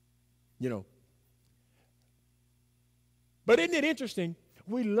 You know. But isn't it interesting?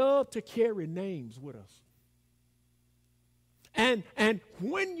 We love to carry names with us. And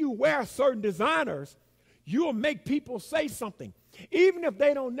when you wear certain designers, you'll make people say something. Even if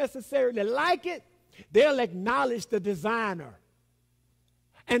they don't necessarily like it, they'll acknowledge the designer.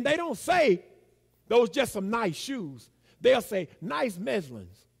 And they don't say, those just some nice shoes. They'll say, nice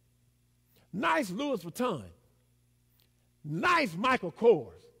Meslins, nice Louis Vuitton, nice Michael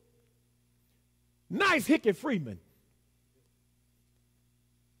Kors, nice Hickey Freeman,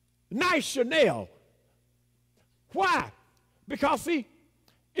 nice Chanel. Why? Because, see,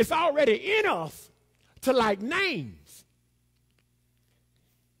 it's already in us to like names.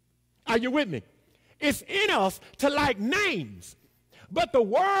 Are you with me? It's in us to like names. But the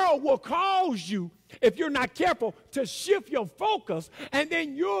world will cause you, if you're not careful, to shift your focus, and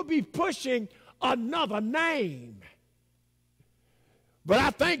then you'll be pushing another name. But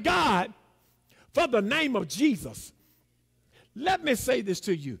I thank God for the name of Jesus. Let me say this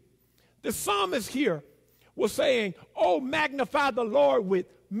to you. The psalmist here was saying, oh, magnify the Lord with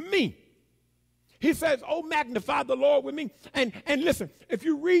me. He says, oh, magnify the Lord with me. And listen, if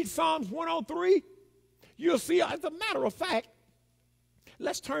you read Psalms 103, you'll see, as a matter of fact,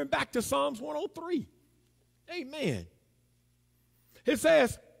 let's turn back to Psalms 103. Amen. It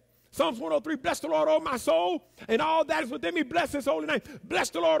says, Psalms 103, bless the Lord, O my soul, and all that is within me, bless his holy name. Bless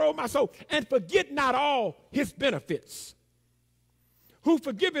the Lord, O my soul, and forget not all his benefits, who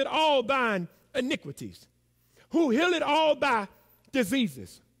forgiveth all thine iniquities, who healeth all thy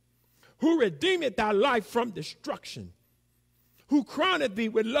diseases, who redeemeth thy life from destruction, who crowneth thee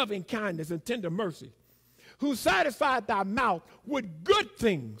with loving kindness and tender mercy, who satisfied thy mouth with good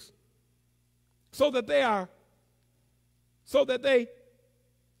things, so that thy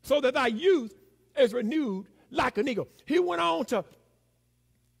youth is renewed like an eagle. He went on to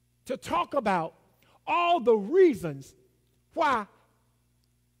talk about all the reasons why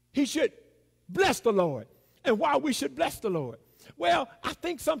he should bless the Lord and why we should bless the Lord. Well, I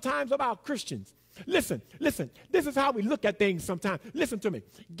think sometimes about Christians. Listen. This is how we look at things sometimes. Listen to me.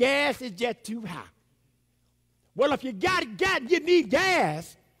 Gas is just too high. Well, if you you need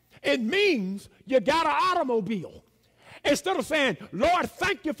gas, it means you got an automobile. Instead of saying, Lord,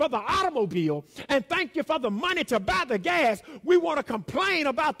 thank you for the automobile and thank you for the money to buy the gas, we want to complain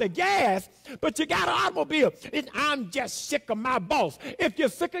about the gas, but you got an automobile. I'm just sick of my boss. If you're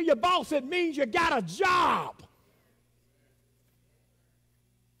sick of your boss, it means you got a job.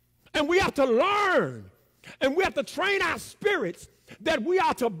 And we have to learn, and we have to train our spirits that we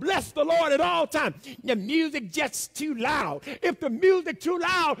are to bless the Lord at all times. The music just too loud. If the music too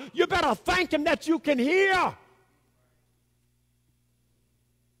loud, you better thank him that you can hear.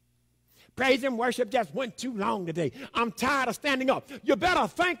 Praise and worship just went too long today. I'm tired of standing up. You better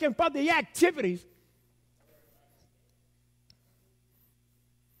thank him for the activities.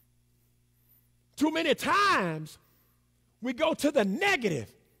 Too many times we go to the negative.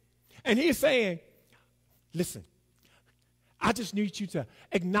 And he's saying, listen, I just need you to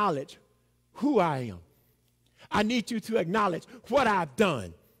acknowledge who I am. I need you to acknowledge what I've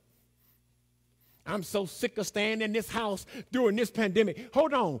done. I'm so sick of staying in this house during this pandemic.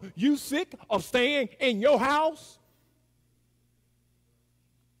 Hold on. You sick of staying in your house?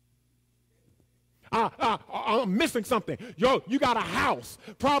 I'm missing something. You got a house,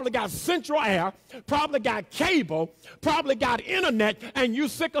 probably got central air, probably got cable, probably got internet, and you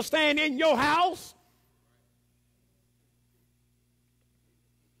sick of staying in your house?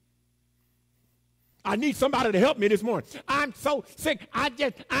 I need somebody to help me this morning. I'm so sick. I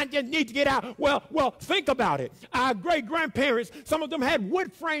just need to get out. Well, think about it. Our great-grandparents, some of them had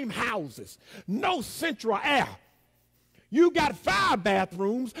wood frame houses, no central air. You got 5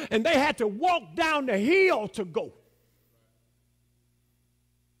 bathrooms, and they had to walk down the hill to go. I'm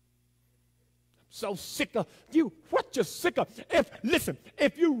so sick of you. What you sick of?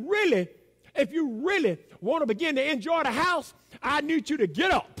 If you really want to begin to enjoy the house, I need you to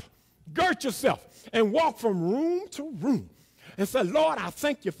get up, gird yourself, and walk from room to room. And say, Lord, I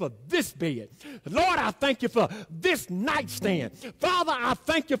thank you for this bed. Lord, I thank you for this nightstand. Father, I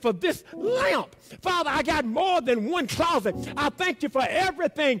thank you for this lamp. Father, I got more than one closet. I thank you for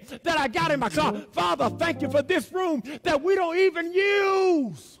everything that I got in my closet. Father, thank you for this room that we don't even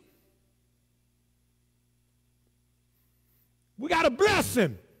use. We got to bless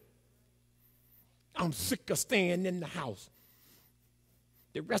him. I'm sick of staying in the house.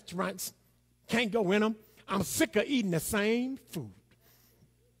 The restaurants can't go in them. I'm sick of eating the same food.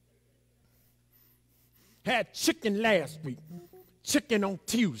 Had chicken last week, chicken on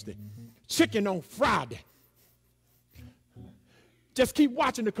Tuesday, chicken on Friday. Just keep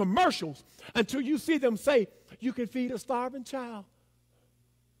watching the commercials until you see them say, you can feed a starving child.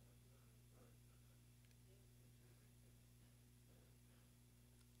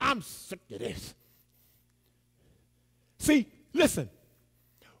 I'm sick of this. See, listen.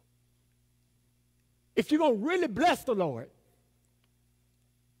 If you're going to really bless the Lord,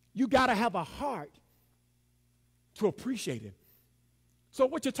 you got to have a heart to appreciate him. So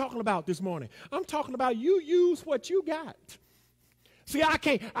what you're talking about this morning, I'm talking about you use what you got. See, I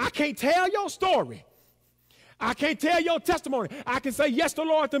can't tell your story. I can't tell your testimony. I can say, yes, the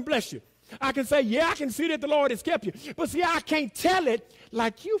Lord can bless you. I can say, yeah, I can see that the Lord has kept you. But see, I can't tell it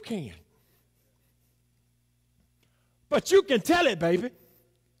like you can. But you can tell it, baby.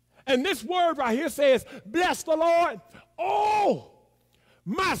 And this word right here says, bless the Lord, oh,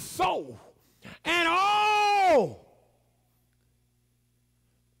 my soul, and all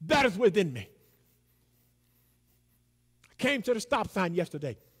that is within me. I came to the stop sign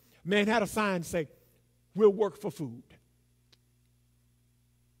yesterday. Man had a sign say, we'll work for food.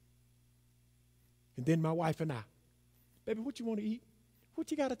 And then my wife and I, baby, what you want to eat? What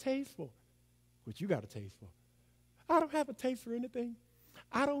you got a taste for? What you got a taste for? I don't have a taste for anything.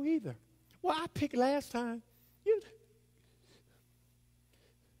 I don't either. Well, I picked last time.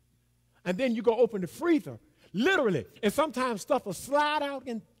 And then you go open the freezer, literally, and sometimes stuff will slide out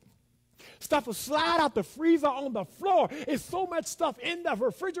the freezer on the floor. It's so much stuff in the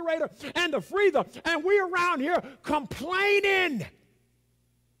refrigerator and the freezer, and we're around here complaining.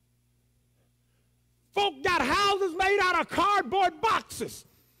 Folk got houses made out of cardboard boxes.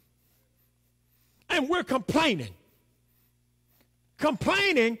 and we're complaining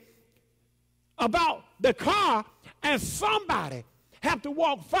about the car, and somebody have to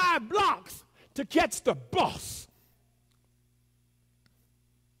walk 5 blocks to catch the bus.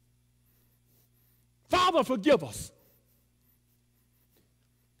 Father, forgive us.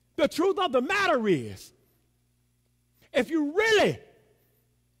 The truth of the matter is, if you really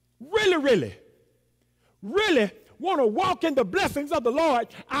want to walk in the blessings of the Lord,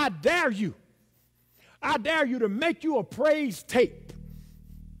 I dare you to make you a praise tape.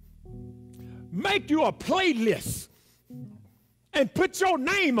 Make you a playlist and put your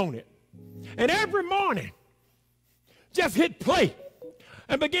name on it. And every morning, just hit play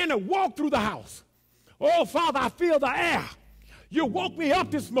and begin to walk through the house. Oh, Father, I feel the air. You woke me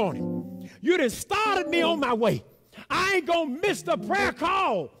up this morning. You done started me on my way. I ain't going to miss the prayer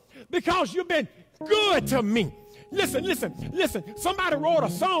call because you've been good to me. Listen. Somebody wrote a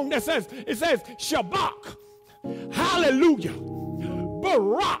song that says, Shabbat, hallelujah,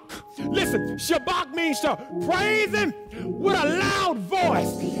 Barak. Listen, Shabbat means to praise him with a loud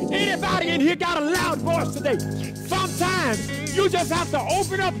voice. Anybody in here got a loud voice today? Sometimes you just have to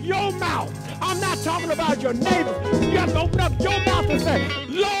open up your mouth. I'm not talking about your neighbor. You have to open up your mouth and say,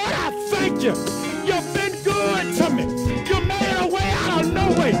 Lord, I thank you. You've been good to me. You made a way out of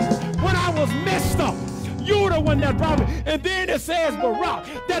no way. When I was messed up, you were the one that brought me. And then it says Barak.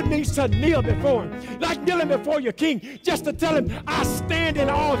 That means to kneel before him. Like kneeling before your king. Just to tell him, I stand in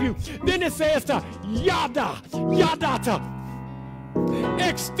awe of you. Then it says to Yada, to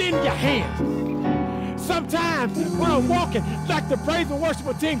extend your hand. Sometimes when I'm walking, like the praise and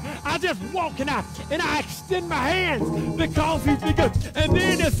worship team, I just walk and I extend my hands because he's been good. And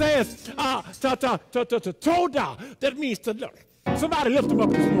then it says, Toda. That means to look. Somebody lift him up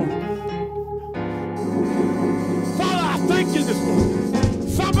this morning. Father, I thank you this morning.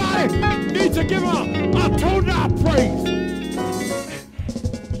 Somebody needs to give a Toda praise.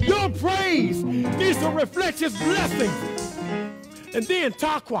 Your praise needs to reflect his blessings. And then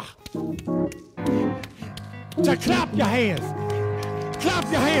Taqwa. To clap your hands. Clap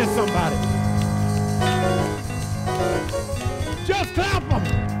your hands, somebody. Just clap them.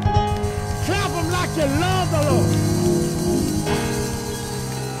 Clap them like you love the Lord.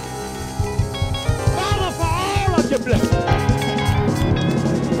 Father, for all of your blessings,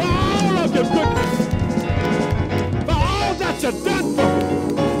 for all of your goodness, for all that you've done for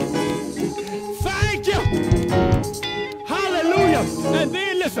me. Thank you. Hallelujah. And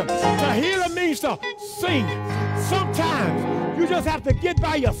then listen, to hear means to sing. Sometimes you just have to get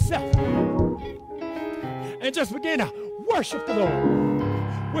by yourself and just begin to worship the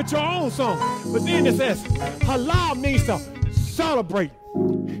Lord with your own song. But then it says, halal means to celebrate.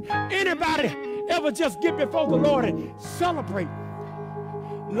 Anybody ever just get before the Lord and celebrate?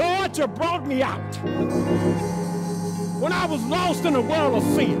 Lord, you brought me out when I was lost in a world of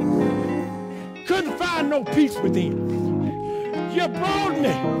sin. Couldn't find no peace within. You brought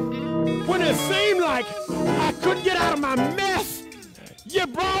me when it seemed like I couldn't get out of my mess. You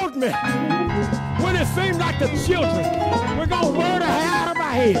brought me when it seemed like the children were going to wear the hair out of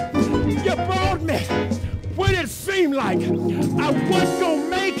my head. You brought me when it seemed like I wasn't going to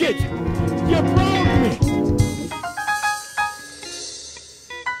make it. You brought me.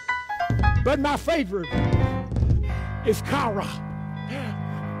 But my favorite is Kara.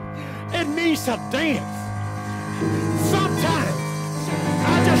 It means to dance. Sometimes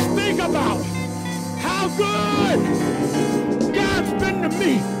I just think about how good God's been to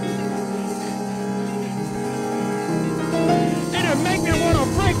me. And it makes me want to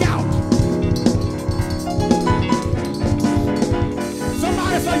break out.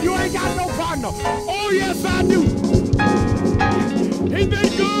 Somebody say, you ain't got no partner. Oh, yes, I do. He's been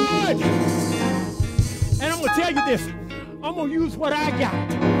good. And I'm going to tell you this. I'm going to use what I got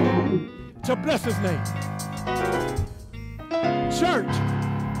to bless his name. Church,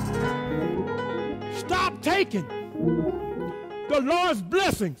 stop taking the Lord's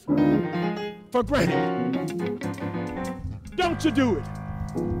blessings for granted. Don't you do it.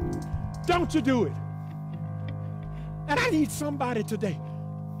 Don't you do it. And I need somebody today.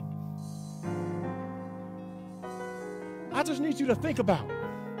 I just need you to think about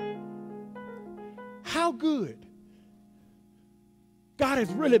how good God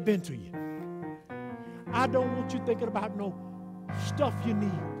has really been to you. I don't want you thinking about no stuff you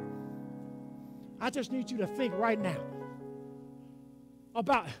need. I just need you to think right now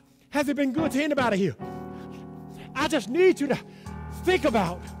about, has it been good to anybody here? I just need you to think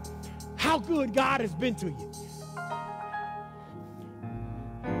about how good God has been to you.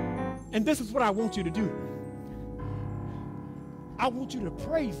 And this is what I want you to do. I want you to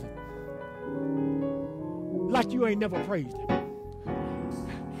praise him. like you ain't never praised him.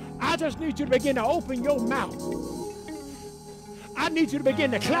 I just need you to begin to open your mouth. I need you to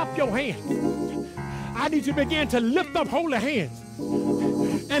begin to clap your hands. I need you to begin to lift up holy hands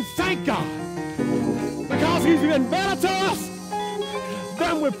and thank God, because he's been better to us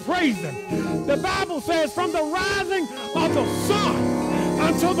than we praise him. The Bible says from the rising of the sun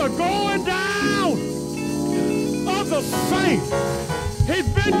until the going down of the same, he's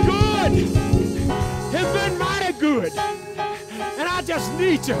been good. He's been mighty good. And I just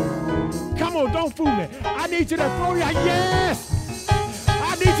need you. Come on, don't fool me. I need you to throw your yes.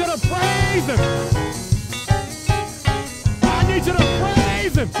 I need you to praise him. I need you to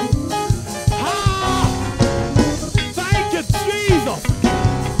praise him. Ah, thank you, Jesus.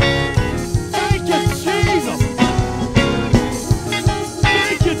 Thank you, Jesus.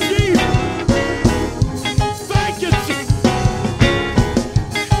 Thank you, Jesus. Thank you, Jesus.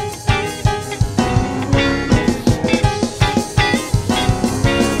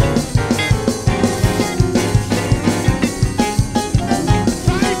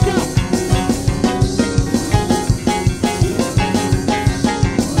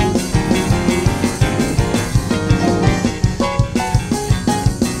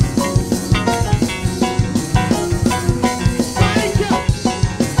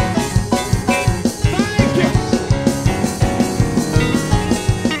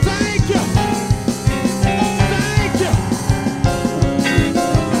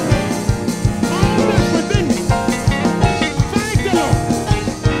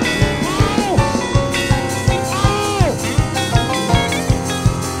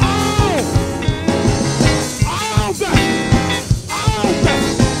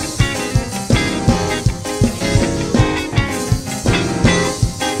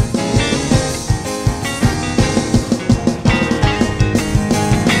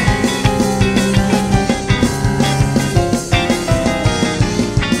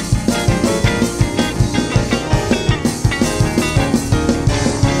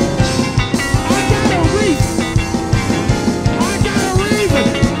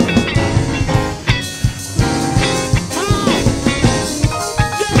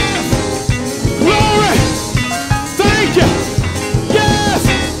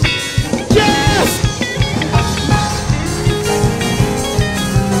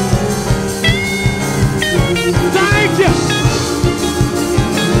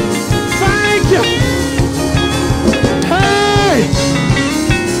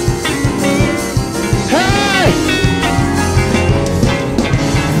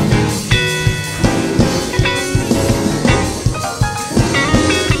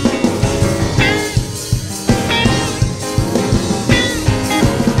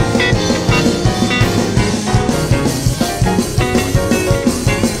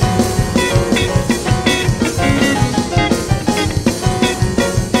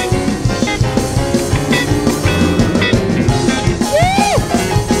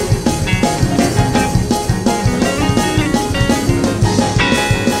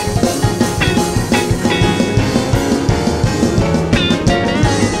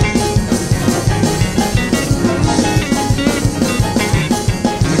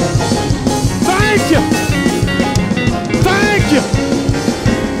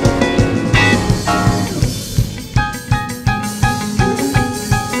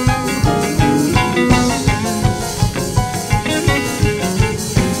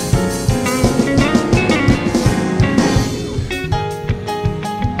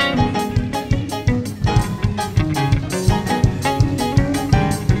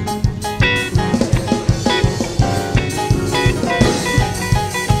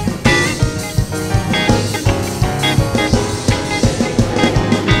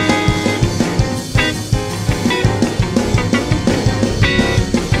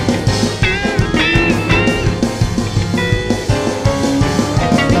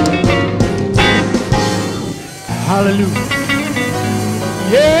 Hallelujah.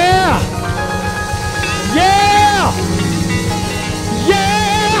 Yeah. Yeah.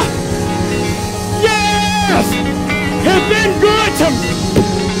 Yeah. Yes. He's been good to me.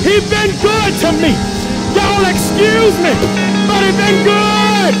 He's been good to me. Y'all excuse me, but he's been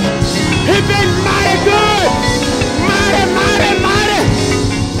good. He's been mighty good. Mighty, mighty, mighty.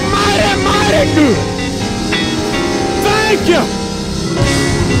 Mighty, mighty good. Thank you.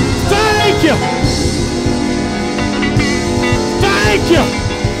 Thank you. Thank you.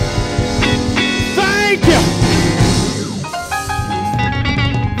 Thank you.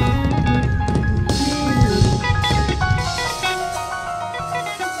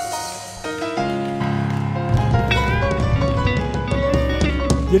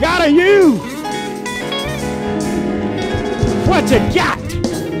 You gotta use what you got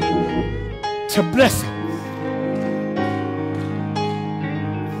to bless him.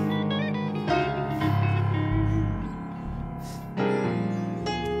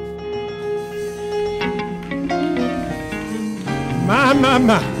 My, my,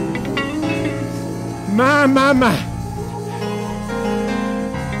 my. My, my, my.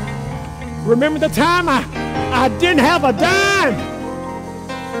 Remember the time I didn't have a dime,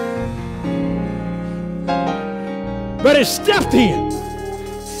 but it stepped in,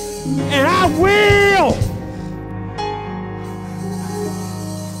 and I will.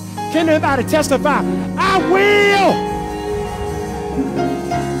 Can anybody testify? I will.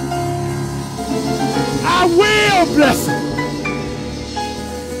 I will bless him.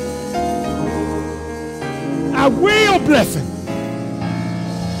 I will bless him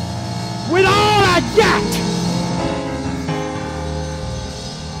with all I got.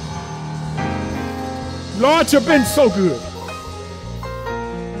 Lord, you've been so good.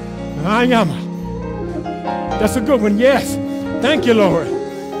 I am. That's a good one, yes. Thank you, Lord.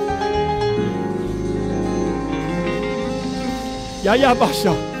 Yeah,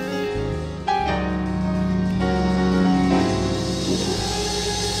 Basha.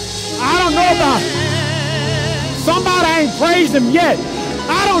 I don't know about it. Somebody ain't praised him yet.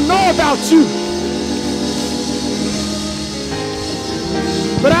 I don't know about you,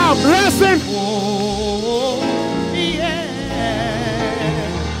 but I'll bless him. Oh, yeah.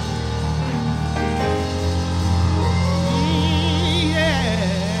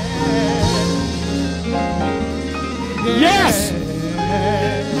 Yes.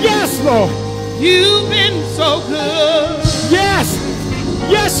 Yes, Lord. You've been so good. Yes.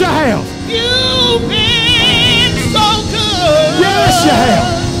 Yes, you have. You've been so good. Yes, you have.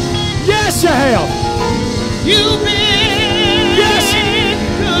 Yes, you have. You've been Yes.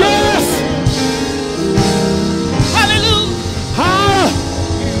 good. Yes. Hallelujah. Hallelujah.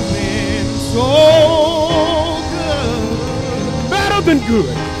 You've been so good. Better than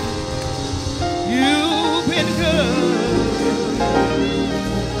good. You've been good.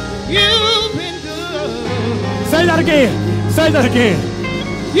 You've been good. Say that again. Say that again.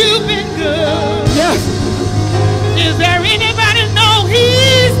 You've been good. Yes. Is there anybody know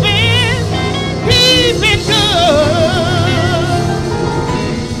he's been good? He's been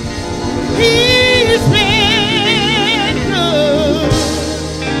good.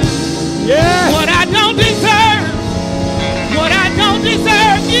 Yes. What I don't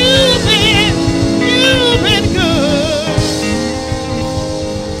deserve, you've been good.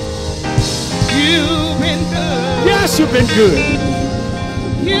 You've been good. Yes, you've been good.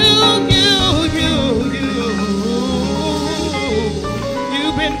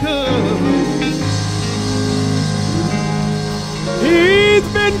 You've been good. He's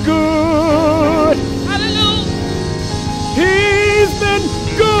been good. Hallelujah. He's been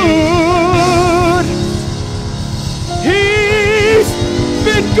good. He's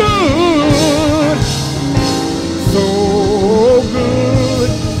been good. So good.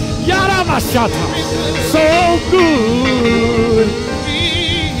 Yaramashata. So good.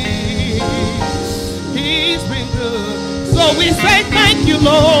 He's been good. So we say thank you,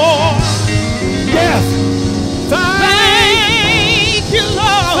 Lord. Yes. Thank you,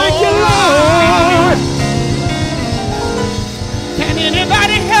 Lord. Thank you, Lord. Can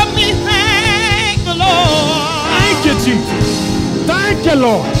anybody help me thank the Lord? Thank you, Jesus. Thank you,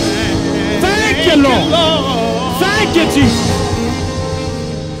 Lord. Thank you, Lord. Thank you, Jesus.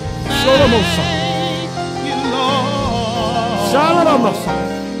 Solomon. Thank you, Lord. Shalom.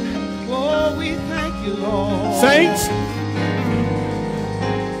 Oh, we thank you, Lord. Saints,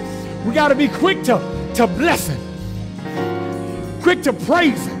 we got to be quick to bless him, quick to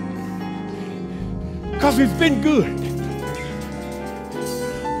praise him, because he's been good.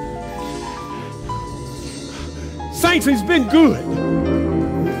 Saints, he's been good.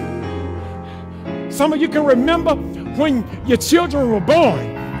 Some of you can remember when your children were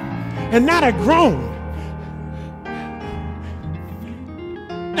born and now they're grown,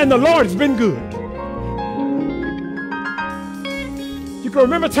 and the Lord has been good. You can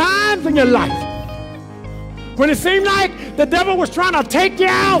remember times in your life when it seemed like the devil was trying to take you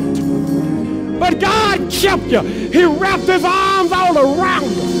out, but God kept you. He wrapped his arms all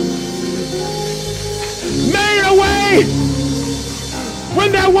around you, made a way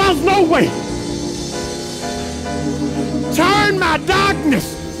when there was no way, turned my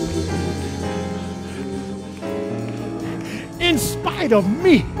darkness in spite of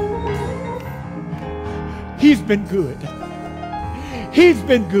me. He's been good. He's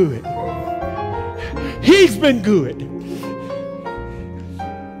been good. He's been good.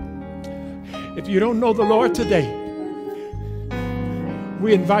 If you don't know the Lord today,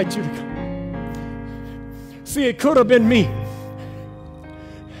 We invite you to come. See, it could have been me.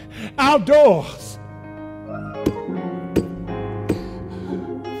 Outdoors.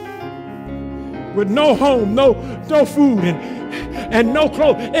 With no home, no food, and no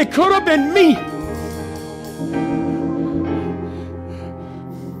clothes. It could have been me.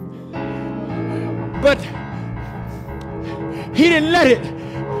 But he didn't let it.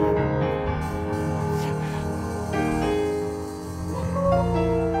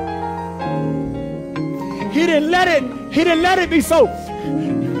 He didn't let it be so.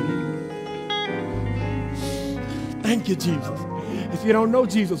 Thank you, Jesus. If you don't know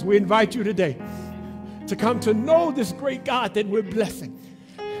Jesus, we invite you today to come to know this great God that we're blessing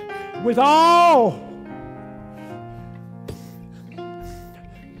with all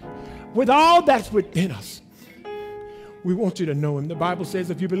that's within us. We want you to know him. The Bible says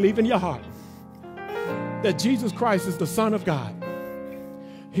if you believe in your heart that Jesus Christ is the Son of God,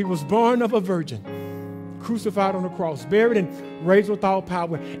 he was born of a virgin, crucified on the cross, buried and raised with all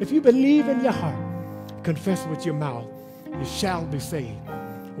power. If you believe in your heart, confess with your mouth, you shall be saved.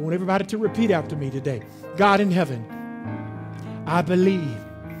 I want everybody to repeat after me today. God in heaven, I believe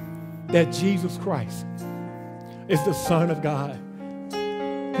that Jesus Christ is the Son of God.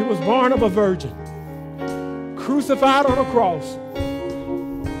 He was born of a virgin, crucified on a cross,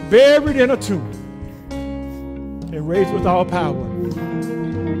 buried in a tomb, and raised with all power.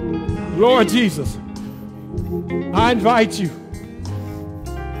 Lord Jesus, I invite you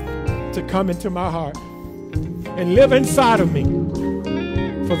to come into my heart and live inside of me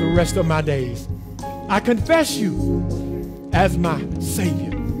for the rest of my days. I confess you as my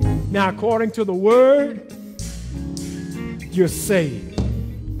Savior. Now, according to the Word, you're saved.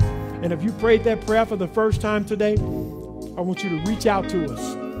 And if you prayed that prayer for the first time today, I want you to reach out to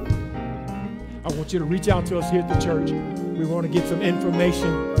us. I want you to reach out to us here at the church. We want to get some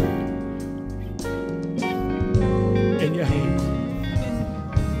information in your hands.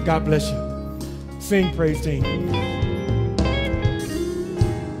 God bless you. Sing, praise team.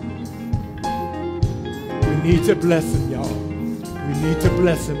 We need to bless him, y'all. We need to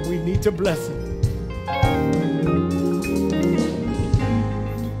bless him. We need to bless him.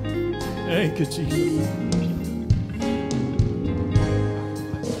 Thank you, Jesus.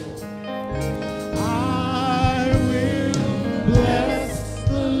 I will bless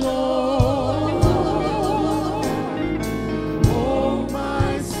the Lord, oh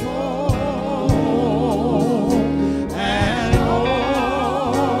my soul, and all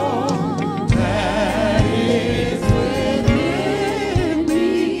that is within.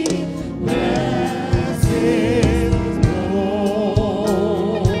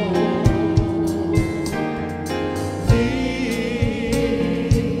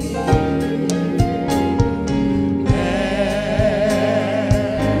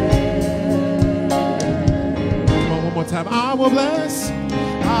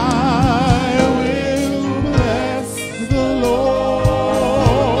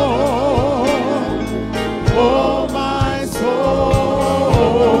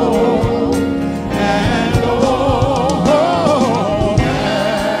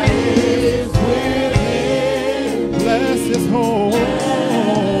 Bless his whole.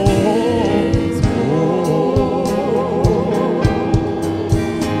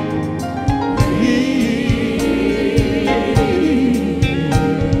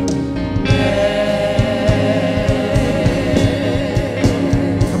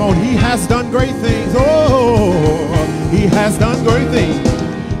 He has done great things. Oh, he has done great things.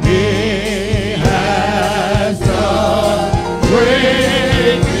 He has done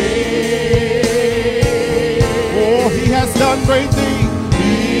great things. Oh, he has done great things.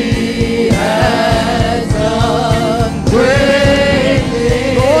 He has done great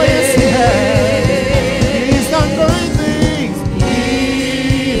things. Oh, yes, he has. He's done great things.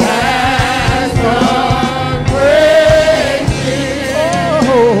 He has done great things.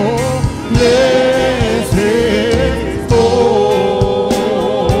 Oh,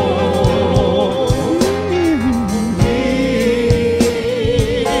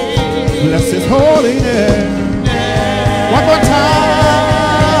 bless his holy name. One more time.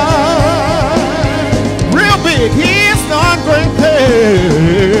 Real big. He's done great things.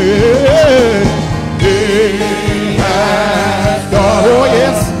 He has done, oh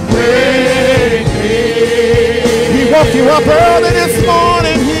yes, great things. He woke you up early this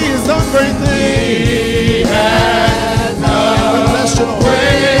morning. He's done great things. He has done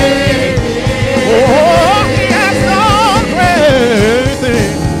great things. Oh, he has done great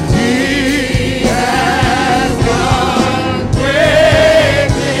things. He has done great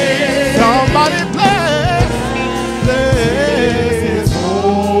things. Somebody bless his holy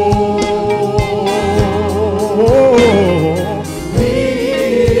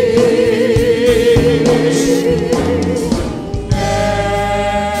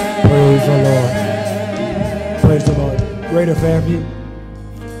Greater Fairview,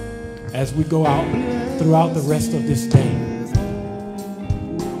 as we go out throughout the rest of this day,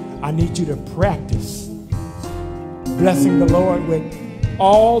 I need you to practice blessing the Lord with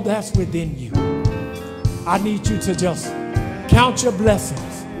all that's within you. I need you to just count your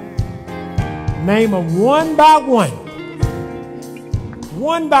blessings. Name them one by one.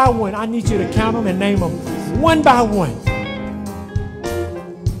 One by one. I need you to count them and name them one by one.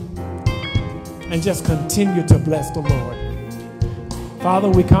 And just continue to bless the Lord. Father,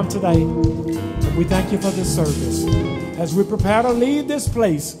 we come today and we thank you for this service as we prepare to leave this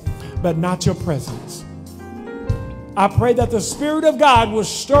place, but not your presence. I pray that the Spirit of God will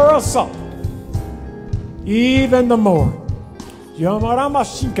stir us up even the more.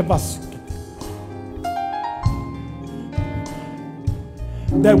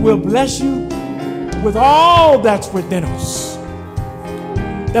 That will bless you with all that's within us.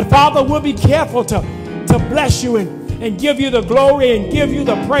 That, Father, we'll be careful to bless you and give you the glory and give you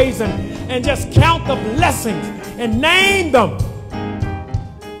the praise and just count the blessings and name them.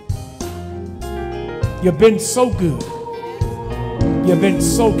 You've been so good. You've been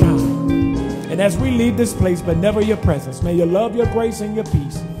so kind. And as we leave this place, but never your presence, may your love, your grace, and your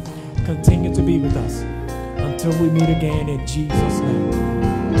peace continue to be with us until we meet again in Jesus' name.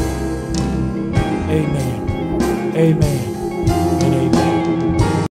 Amen. Amen.